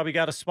Barber's probably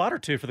got a spot or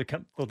two for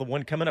the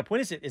one coming up. When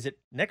is it? Is it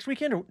next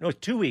weekend? Or no, it's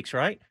 2 weeks,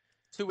 right?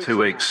 2 weeks. 2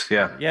 weeks,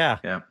 yeah.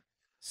 Yeah.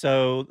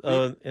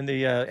 So in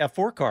the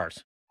F4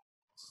 cars.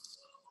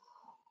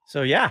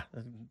 So yeah,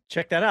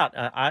 check that out.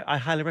 I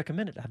highly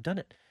recommend it. I've done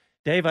it.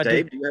 Dave,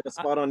 do you have a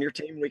spot on your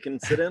team we can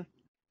sit in?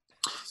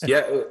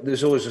 Yeah,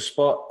 there's always a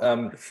spot.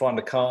 Find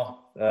a car.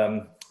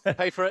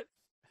 Pay for it.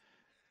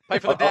 Pay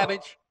for the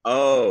damage.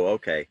 Oh,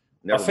 okay.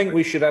 I think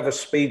we should have a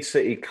Speed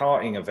City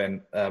karting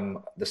event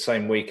the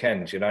same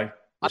weekend.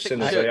 As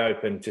soon as they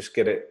open, just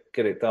get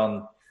it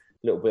done. A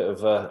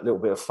little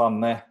bit of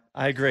fun there.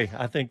 I agree.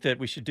 I think that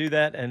we should do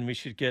that, and we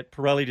should get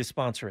Pirelli to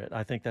sponsor it.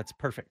 I think that's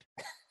perfect.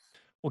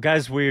 Well,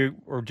 guys, we're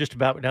just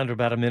down to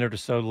about a minute or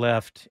so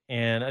left,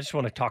 and I just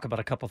want to talk about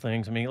a couple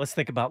things. Let's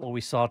think about what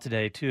we saw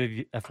today.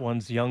 2 of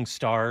F1's young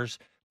stars,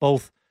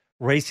 both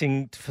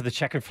racing for the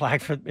checkered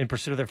flag in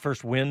pursuit of their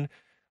first win,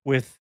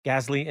 with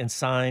Gasly and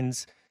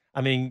Sainz.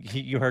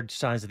 You heard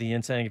Sainz at the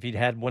end saying if he'd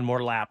had one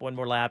more lap,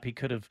 he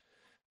could have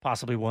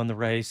possibly won the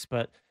race.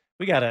 But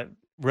we got to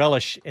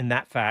relish in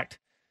that fact.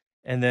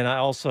 And then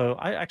I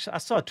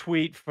saw a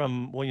tweet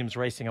from Williams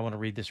Racing. I want to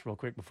read this real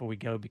quick before we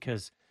go,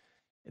 because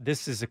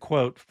this is a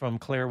quote from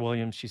Claire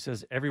Williams. She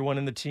says, "Everyone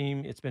in the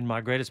team, it's been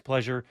my greatest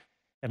pleasure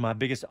and my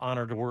biggest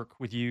honor to work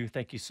with you.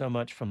 Thank you so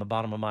much from the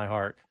bottom of my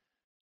heart."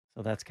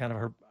 So that's kind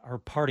of her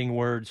parting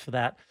words for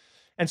that.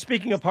 And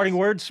speaking of parting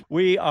words,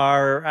 we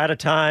are out of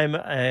time.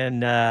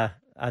 And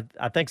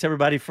I thanks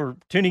everybody for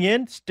tuning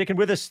in, sticking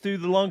with us through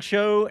the long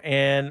show,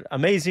 and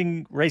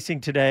amazing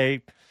racing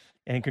today.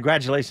 And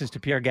congratulations to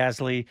Pierre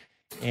Gasly,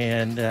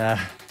 and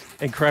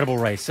incredible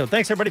race. So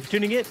thanks everybody for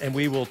tuning in, and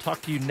we will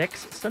talk to you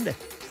next Sunday.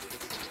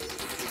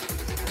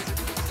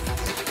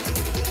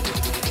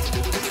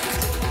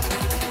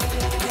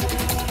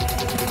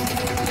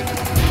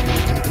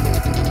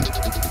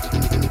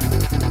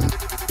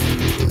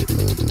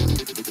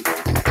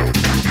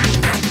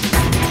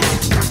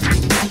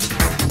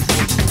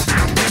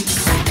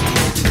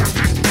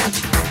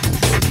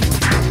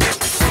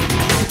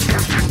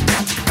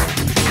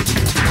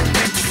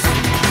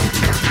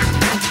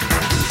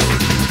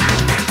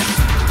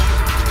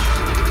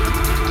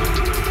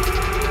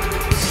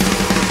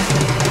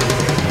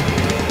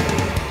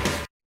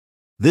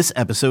 This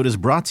episode is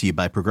brought to you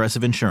by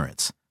Progressive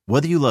Insurance.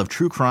 Whether you love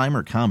true crime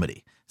or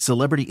comedy,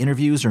 celebrity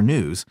interviews or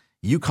news,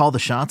 you call the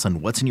shots on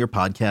what's in your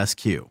podcast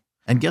queue.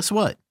 And guess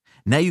what?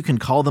 Now you can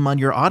call them on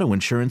your auto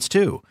insurance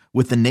too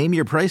with the Name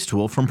Your Price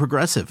tool from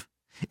Progressive.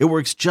 It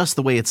works just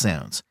the way it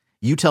sounds.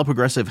 You tell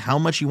Progressive how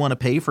much you want to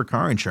pay for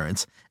car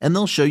insurance, and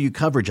they'll show you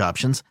coverage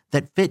options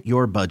that fit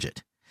your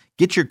budget.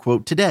 Get your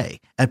quote today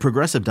at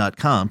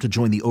Progressive.com to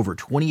join the over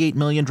 28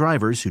 million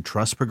drivers who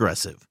trust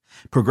Progressive.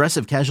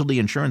 Progressive Casualty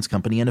Insurance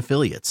Company and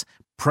Affiliates.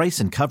 Price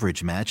and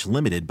coverage match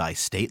limited by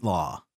state law.